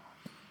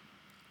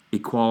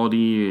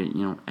 equality,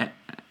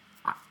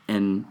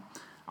 and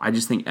I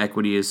just think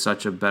equity is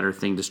such a better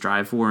thing to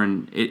strive for,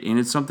 and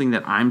it's something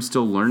that I'm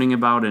still learning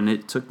about, and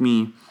it took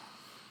me,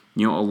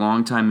 a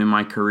long time in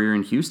my career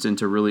in Houston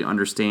to really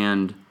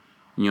understand,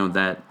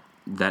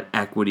 that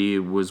equity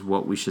was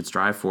what we should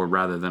strive for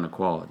rather than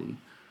equality.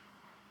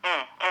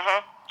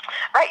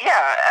 Right,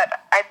 yeah.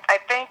 I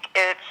think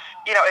it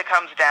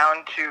comes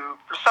down to,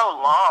 for so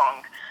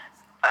long,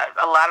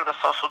 a lot of the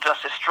social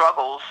justice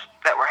struggles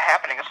that were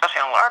happening, especially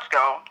on a large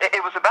scale,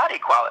 it was about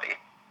equality.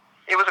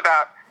 It was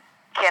about,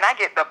 can I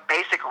get the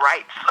basic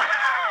rights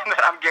that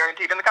I'm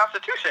guaranteed in the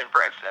Constitution,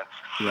 for instance?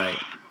 Right.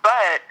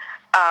 But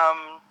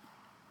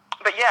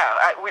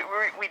yeah,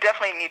 we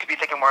definitely need to be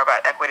thinking more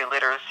about equity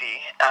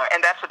literacy,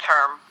 and that's a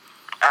term,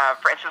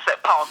 for instance,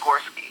 that Paul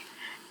Gorski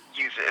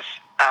uses,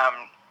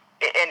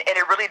 and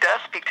it really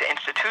does speak to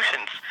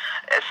institutions.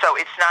 So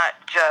it's not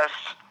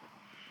just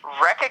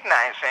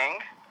recognizing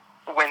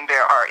when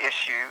there are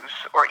issues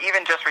or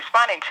even just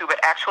responding to, but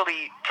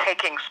actually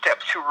taking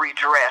steps to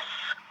redress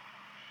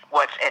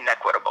what's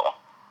inequitable.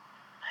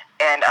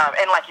 And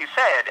like you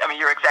said,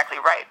 you're exactly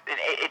right.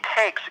 It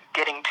takes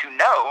getting to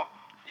know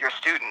your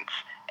students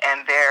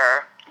and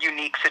their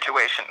unique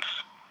situations.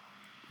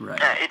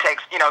 Right. It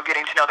takes,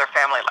 getting to know their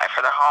family life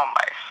or their home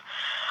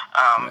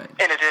life,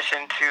 in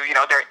addition to,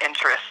 their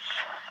interests,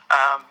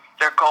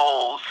 their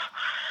goals,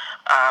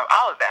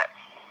 all of that.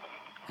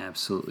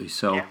 Absolutely.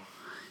 So,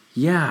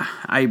 yeah,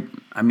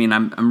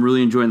 I'm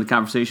really enjoying the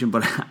conversation,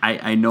 but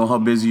I know how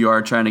busy you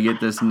are trying to get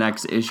this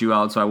next issue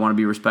out, so I want to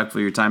be respectful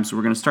of your time. So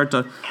we're going to start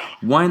to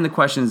wind the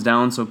questions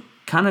down. So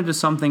kind of to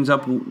sum things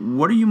up,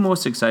 what are you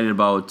most excited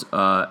about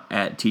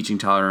at Teaching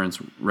Tolerance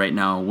right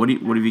now? What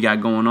have you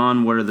got going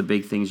on? What are the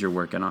big things you're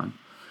working on?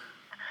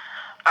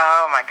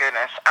 Oh, my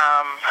goodness.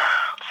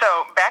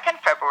 So back in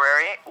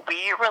February,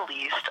 we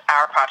released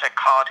our project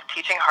called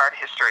Teaching Hard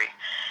History,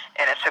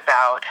 and it's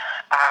about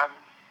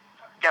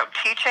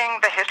teaching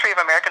the history of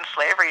American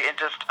slavery in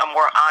just a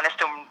more honest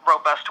and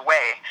robust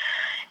way.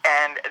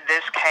 And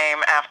this came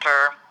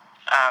after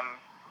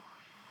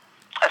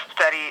a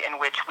study in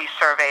which we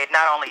surveyed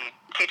not only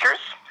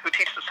teachers who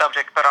teach the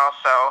subject, but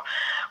also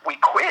we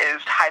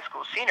quizzed high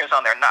school seniors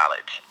on their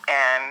knowledge.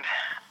 And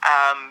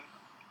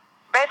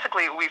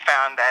basically we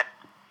found that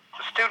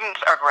students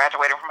are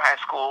graduating from high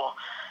school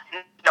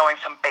knowing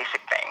some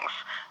basic things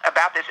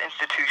about this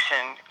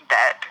institution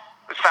that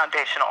was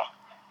foundational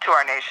to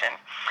our nation.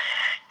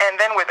 And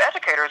then with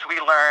educators,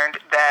 we learned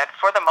that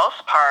for the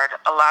most part,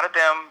 a lot of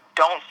them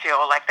don't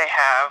feel like they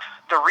have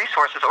the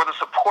resources or the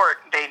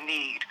support they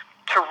need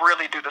to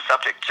really do the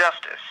subject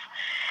justice.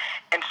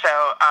 And so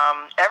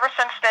ever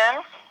since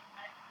then,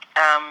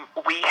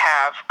 we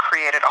have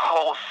created a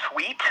whole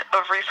suite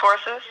of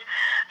resources.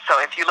 So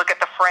if you look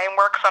at the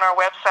frameworks on our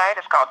website,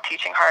 it's called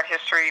Teaching Hard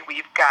History.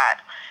 We've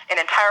got an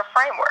entire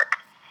framework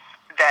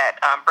that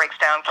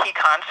breaks down key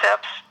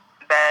concepts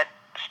that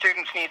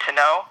students need to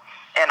know.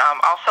 and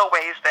also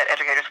ways that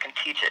educators can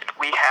teach it.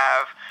 We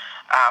have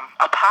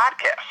a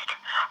podcast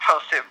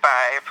hosted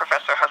by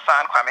Professor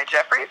Hassan Kwame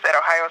Jeffries at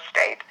Ohio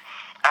State.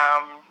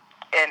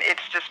 And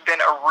it's just been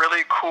a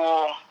really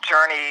cool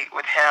journey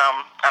with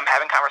him,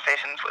 having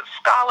conversations with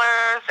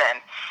scholars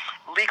and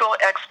legal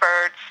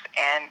experts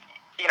and,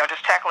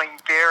 just tackling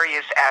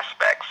various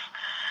aspects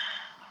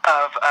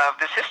of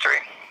this history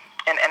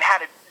and how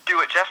to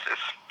do it justice.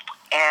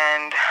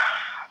 And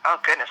oh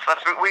goodness,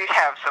 we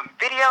have some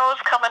videos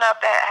coming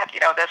up that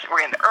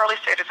we're in the early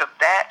stages of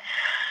that.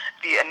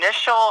 The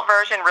initial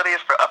version really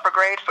is for upper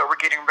grades, but we're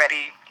getting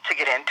ready to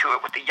get into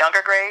it with the younger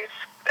grades,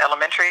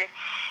 elementary.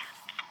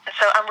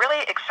 So I'm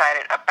really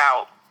excited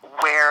about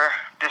where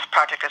this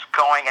project is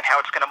going and how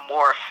it's going to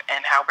morph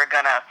and how we're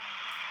going to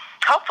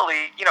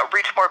hopefully,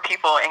 reach more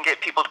people and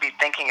get people to be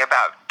thinking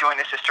about doing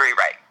this history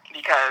right.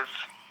 Because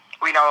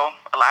we know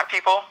a lot of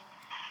people,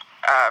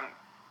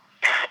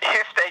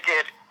 if they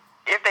get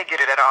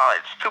it at all,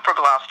 it's super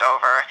glossed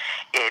over.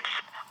 It's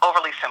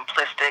overly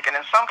simplistic, and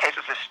in some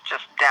cases, it's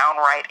just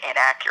downright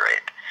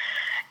inaccurate.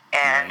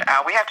 And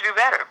we have to do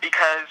better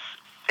because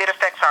it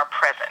affects our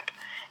present.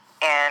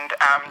 And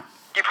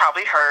you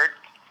probably heard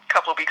a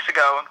couple of weeks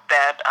ago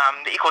that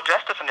the Equal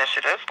Justice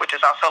Initiative, which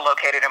is also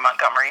located in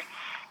Montgomery,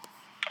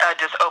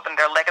 just opened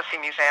their Legacy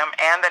Museum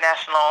and the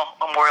National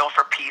Memorial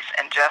for Peace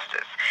and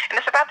Justice. And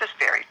it's about this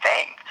very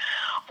thing.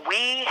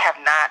 We have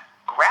not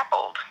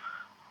grappled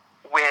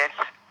with,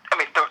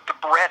 the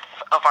breadth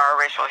of our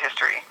racial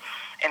history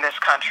in this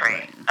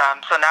country.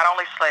 So not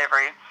only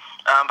slavery,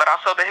 but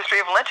also the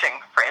history of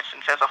lynching, for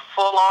instance, as a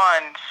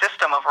full-on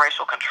system of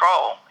racial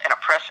control and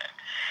oppression.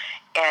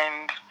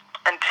 And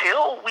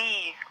until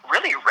we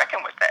really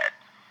reckon with that,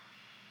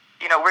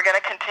 we're going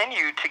to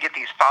continue to get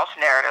these false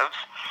narratives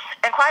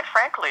and, quite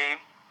frankly,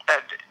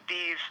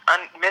 these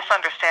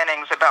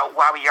misunderstandings about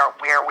why we are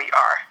where we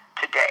are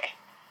today.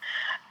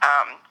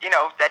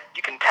 That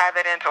you can tie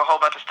that into a whole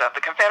bunch of stuff.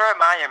 The Confederate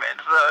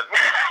monuments,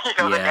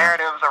 the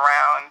narratives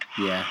around,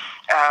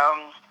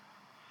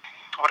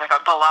 what I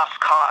call the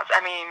lost cause.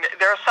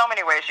 There are so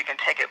many ways you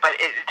can take it, but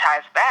it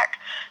ties back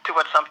to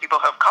what some people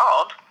have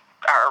called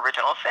our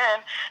original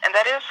sin, and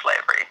that is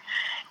slavery.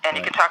 And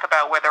you can talk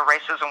about whether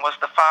racism was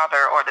the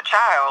father or the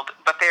child,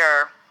 but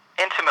they're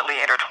intimately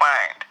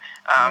intertwined.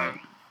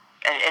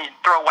 And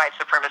throw white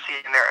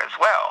supremacy in there as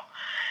well.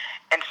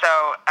 And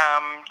so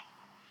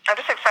I'm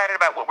just excited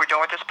about what we're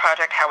doing with this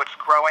project, how it's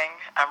growing.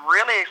 I'm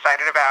really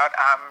excited about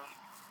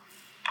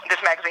this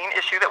magazine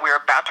issue that we're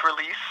about to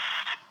release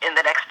in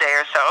the next day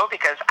or so,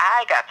 because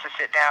I got to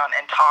sit down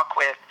and talk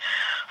with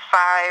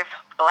 5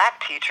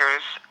 Black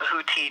teachers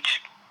who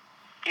teach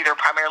either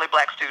primarily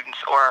Black students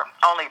or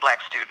only Black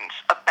students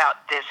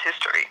about this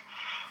history.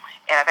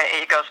 And I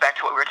think it goes back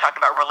to what we were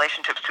talking about,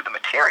 relationships to the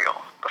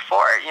material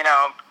before.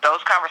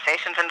 Those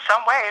conversations in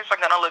some ways are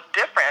going to look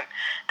different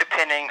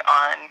depending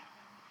on,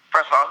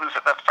 first of all, who's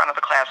at the front of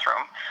the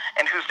classroom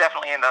and who's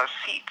definitely in those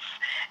seats.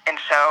 And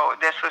so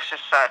this was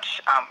just such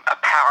a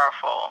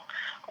powerful,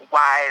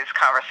 wise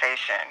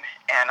conversation.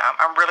 And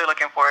I'm really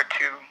looking forward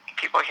to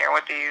people hearing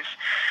what these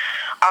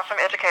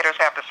awesome educators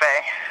have to say.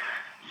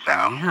 So,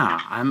 yeah,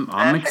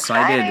 I'm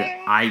excited.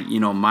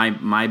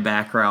 My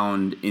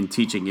background in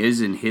teaching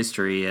is in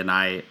history, and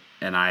I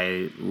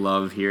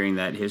love hearing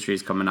that history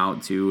is coming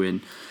out too.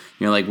 And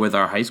like with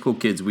our high school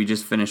kids, we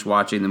just finished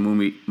watching the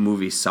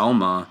movie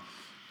Selma,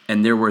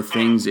 and there were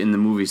things in the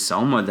movie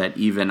Selma that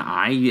even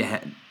I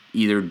had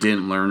either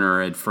didn't learn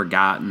or had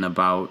forgotten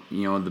about.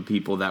 The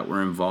people that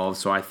were involved.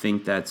 So I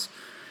think that's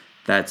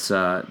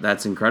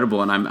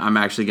incredible, and I'm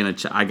actually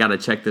I gotta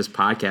check this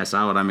podcast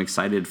out. I'm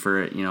excited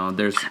for it.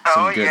 There's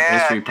some good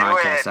history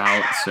podcasts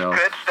out. So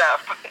good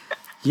stuff.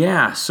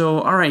 Yeah.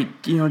 So all right,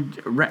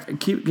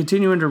 keep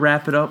continuing to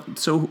wrap it up.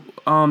 So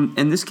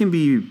and this can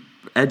be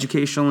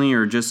educationally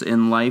or just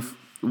in life.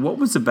 What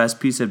was the best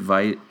piece of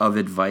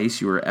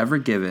advice you were ever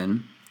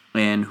given,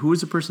 and who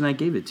was the person that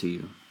gave it to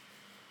you?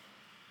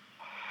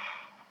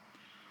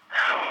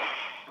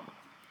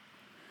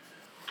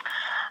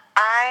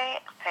 I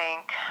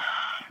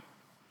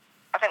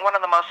think one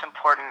of the most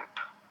important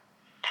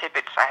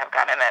tidbits I have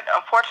gotten, and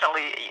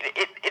unfortunately,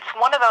 it's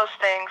one of those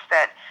things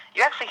that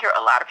you actually hear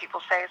a lot of people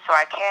say, so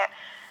I can't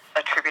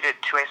attribute it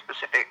to a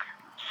specific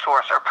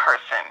source or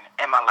person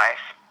in my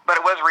life.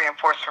 But it was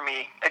reinforced for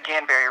me,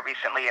 again, very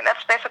recently, and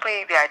that's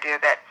basically the idea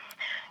that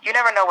you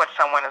never know what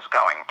someone is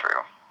going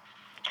through.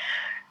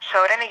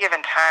 So at any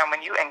given time, when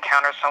you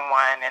encounter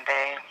someone and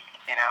they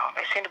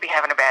seem to be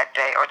having a bad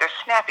day, or they're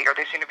snappy, or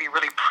they seem to be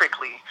really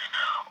prickly,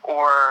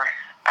 or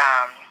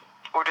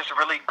just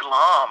really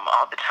glum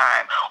all the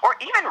time, or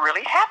even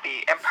really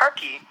happy and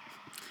perky,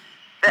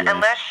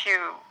 unless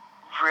you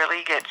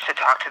really get to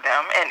talk to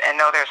them and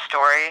know their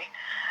story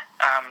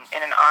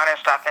in an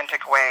honest,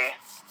 authentic way,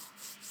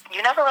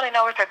 you never really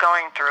know what they're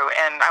going through.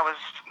 And I was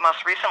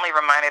most recently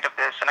reminded of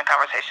this in a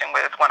conversation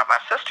with one of my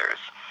sisters,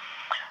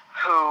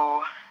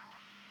 who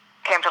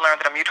came to learn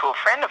that a mutual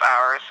friend of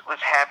ours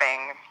was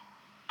having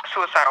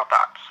suicidal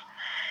thoughts.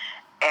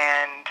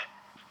 And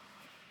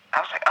I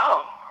was like,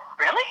 oh,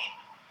 really?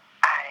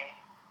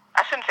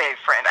 I say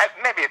friend,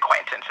 maybe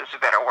acquaintance is a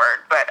better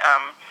word, but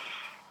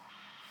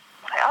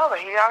but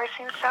he always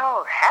seems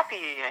so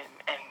happy and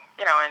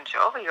and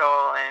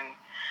jovial, and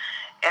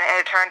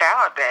it turned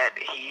out that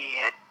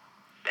he had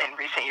in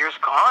recent years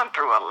gone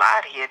through a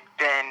lot. He had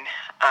been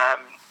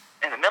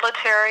in the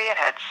military and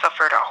had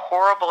suffered a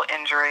horrible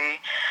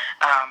injury.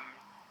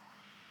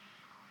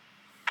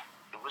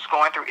 Was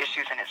going through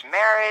issues in his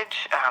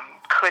marriage,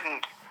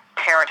 couldn't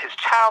parent his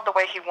child the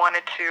way he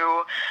wanted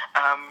to,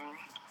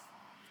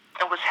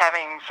 and was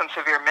having some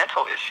severe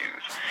mental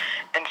issues.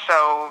 And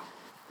so,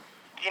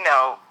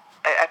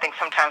 I think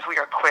sometimes we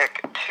are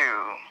quick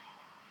to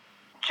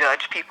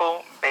judge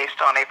people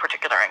based on a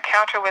particular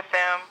encounter with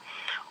them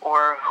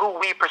or who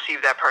we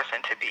perceive that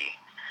person to be.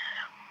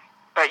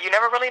 But you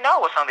never really know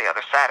what's on the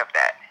other side of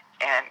that.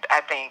 And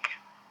I think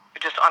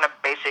just on a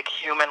basic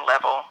human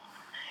level,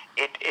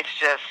 it's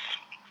just,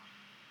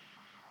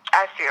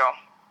 I feel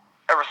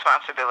a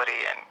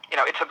responsibility, and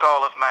it's a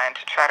goal of mine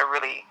to try to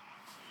really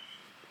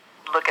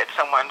look at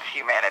someone's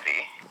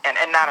humanity and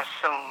not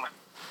assume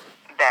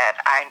that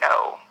I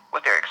know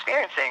what they're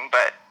experiencing,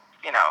 but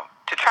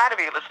to try to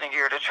be a listening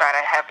ear, to try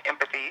to have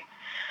empathy,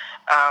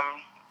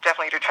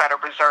 definitely to try to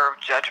reserve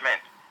judgment,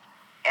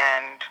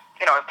 and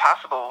if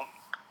possible,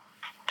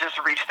 just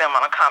reach them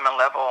on a common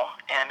level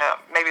and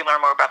maybe learn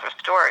more about their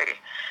story.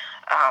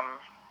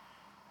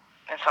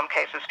 In some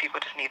cases, people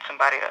just need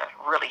somebody to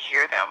really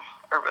hear them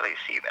or really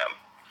see them.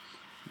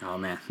 Oh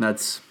man,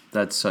 that's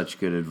such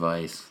good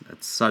advice.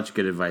 That's such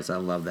good advice. I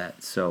love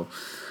that. So,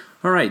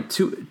 all right,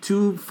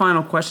 two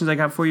final questions I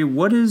got for you.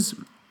 What is,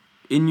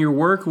 in your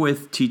work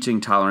with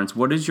teaching tolerance,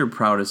 what is your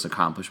proudest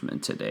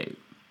accomplishment to date?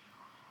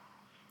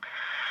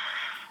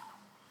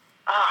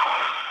 Oh,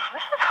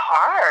 this is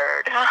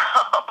hard.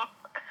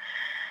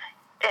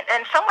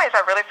 In some ways,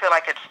 I really feel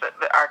like it's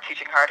our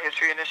Teaching Hard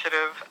History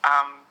initiative.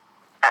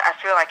 I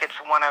feel like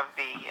it's one of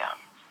the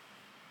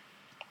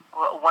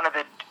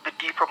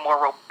deeper,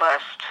 more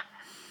robust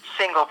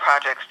single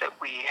projects that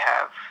we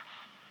have,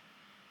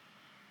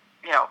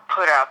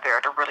 put out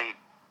there to really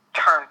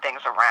turn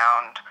things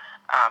around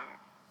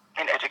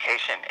in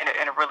education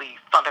in a really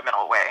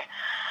fundamental way.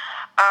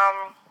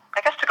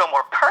 I guess to go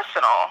more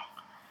personal,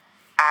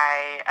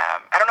 I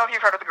don't know if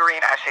you've heard of the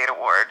Green Eyeshade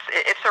Awards.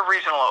 It's a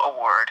regional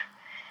award.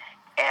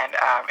 And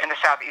in the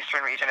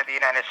southeastern region of the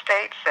United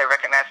States, they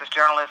recognize as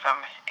journalism.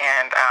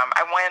 And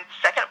I won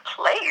second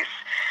place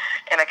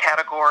in a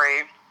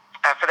category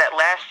for that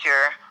last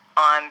year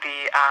on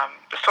the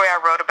story I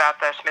wrote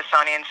about the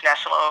Smithsonian's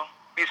National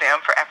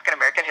Museum for African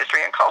American History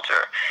and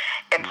Culture.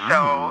 And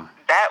so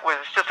that was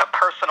just a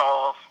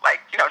personal,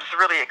 just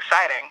really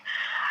exciting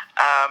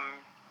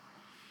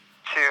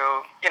to,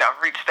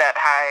 reach that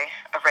high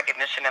of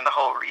recognition in the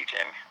whole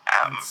region.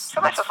 So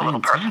that's just a little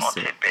personal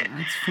tidbit.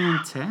 That's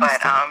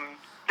fantastic.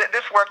 But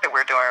this work that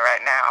we're doing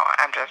right now,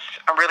 I'm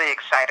really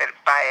excited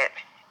by it,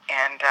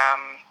 and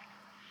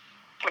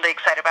really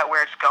excited about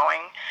where it's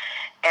going.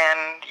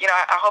 And,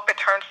 I hope it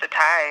turns the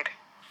tide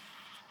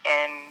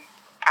in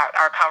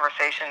our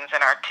conversations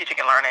and our teaching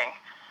and learning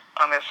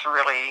on this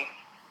really,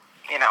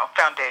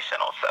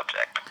 foundational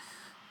subject.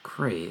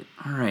 Great.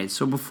 All right.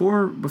 So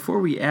before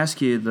we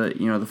ask you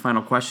the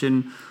final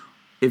question,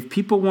 if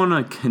people want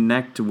to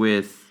connect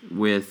with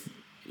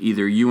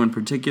either you in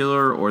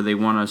particular, or they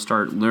want to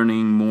start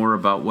learning more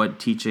about what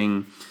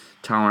Teaching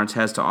Tolerance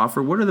has to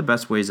offer, what are the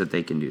best ways that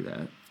they can do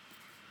that?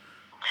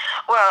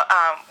 Well,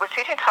 with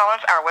Teaching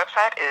Tolerance, our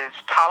website is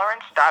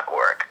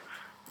tolerance.org.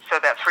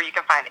 So that's where you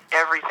can find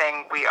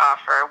everything we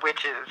offer,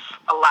 which is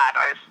a lot.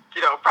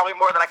 Probably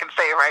more than I can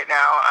say right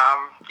now.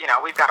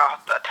 We've got a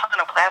ton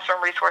of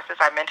classroom resources.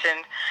 I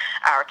mentioned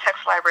our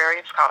text library.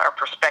 It's called our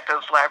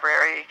Perspectives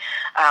Library.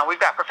 We've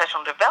got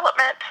professional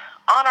development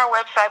on our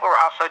website. We're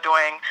also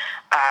doing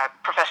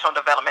professional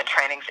development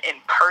trainings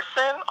in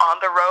person, on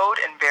the road,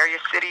 in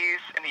various cities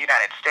in the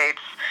United States.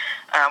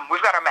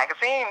 We've got our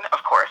magazine,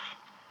 of course,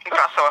 but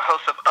also a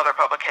host of other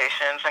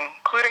publications,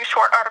 including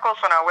short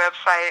articles on our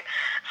website.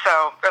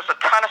 So there's a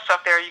ton of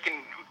stuff there. You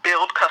can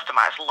build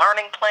customized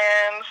learning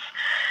plans,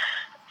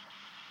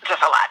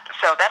 just a lot.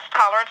 So that's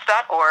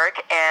tolerance.org,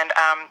 and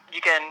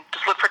you can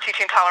just look for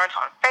Teaching Tolerance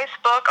on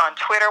Facebook, on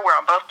Twitter. We're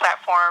on both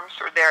platforms.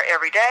 We're there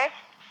every day,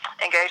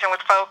 engaging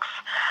with folks.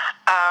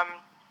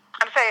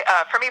 I'd say,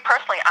 for me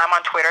personally, I'm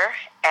on Twitter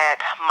at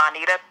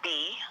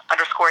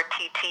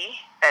MonitaB_TT.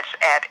 That's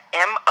at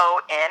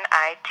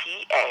MONITAB_TT.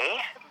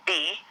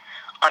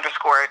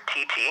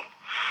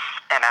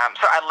 And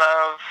so I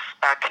love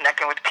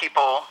connecting with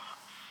people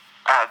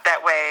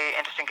that way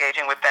and just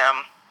engaging with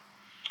them.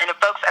 And if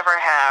folks ever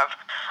have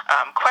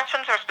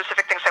questions or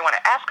specific things they want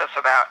to ask us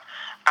about,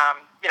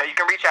 you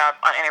can reach out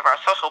on any of our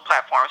social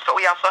platforms. But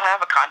we also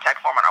have a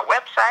contact form on our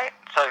website.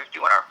 So if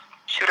you want to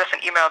shoot us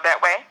an email that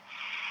way.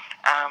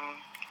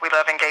 We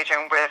love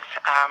engaging with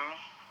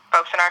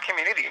folks in our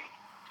community.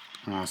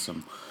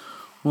 Awesome.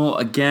 Well,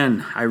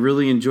 again, I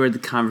really enjoyed the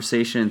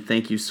conversation.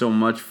 Thank you so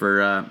much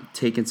for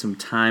taking some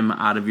time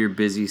out of your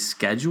busy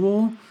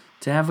schedule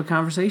to have a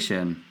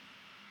conversation.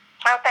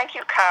 No, thank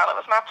you, Kyle. It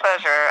was my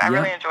pleasure. I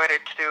really enjoyed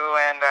it too,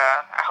 and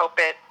I hope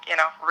it,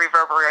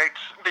 reverberates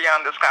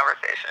beyond this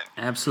conversation.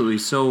 Absolutely.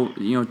 So,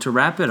 to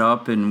wrap it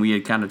up, and we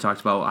had kind of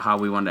talked about how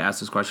we wanted to ask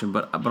this question,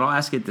 but I'll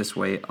ask it this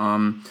way: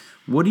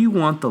 what do you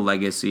want the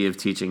legacy of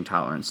teaching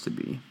tolerance to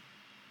be?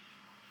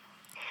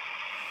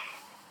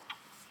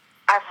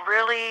 I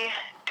really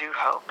do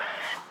hope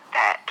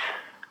that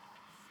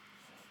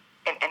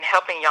in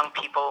helping young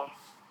people,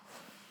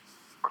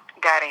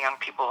 guiding young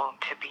people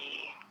to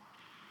be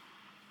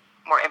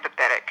more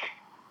empathetic,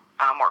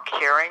 more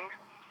caring,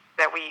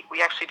 that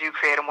we actually do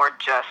create a more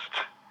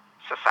just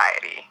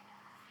society.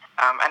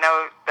 I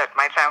know that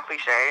might sound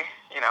cliche,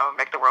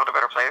 make the world a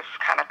better place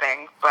kind of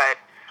thing, but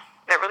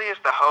that really is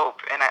the hope.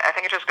 And I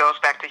think it just goes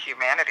back to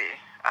humanity.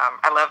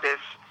 I love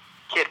this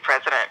Kid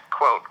President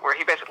quote where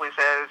he basically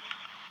says,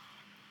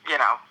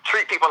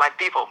 treat people like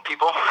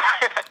people.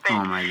 I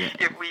think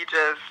if we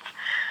just,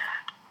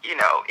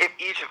 if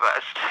each of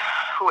us,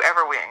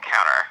 whoever we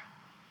encounter,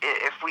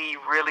 if we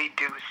really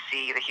do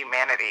see the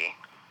humanity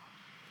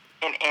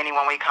in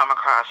anyone we come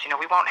across,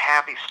 we won't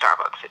have these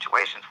Starbucks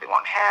situations. We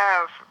won't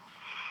have,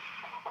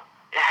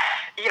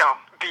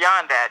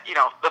 beyond that,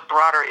 the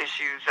broader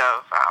issues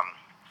of,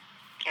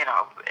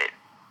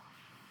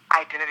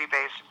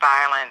 identity-based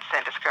violence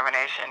and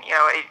discrimination.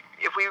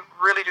 If we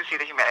really do see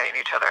the humanity in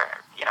each other,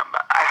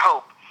 I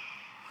hope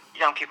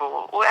young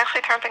people will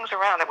actually turn things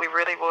around, that we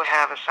really will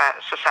have a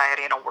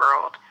society and a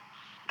world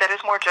that is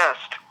more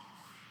just.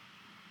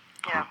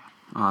 Yeah.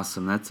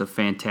 Awesome. That's a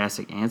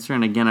fantastic answer.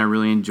 And again, I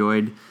really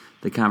enjoyed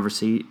the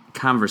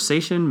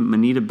conversation.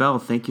 Manita Bell,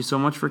 thank you so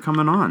much for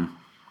coming on.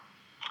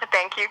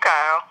 Thank you,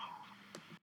 Kyle.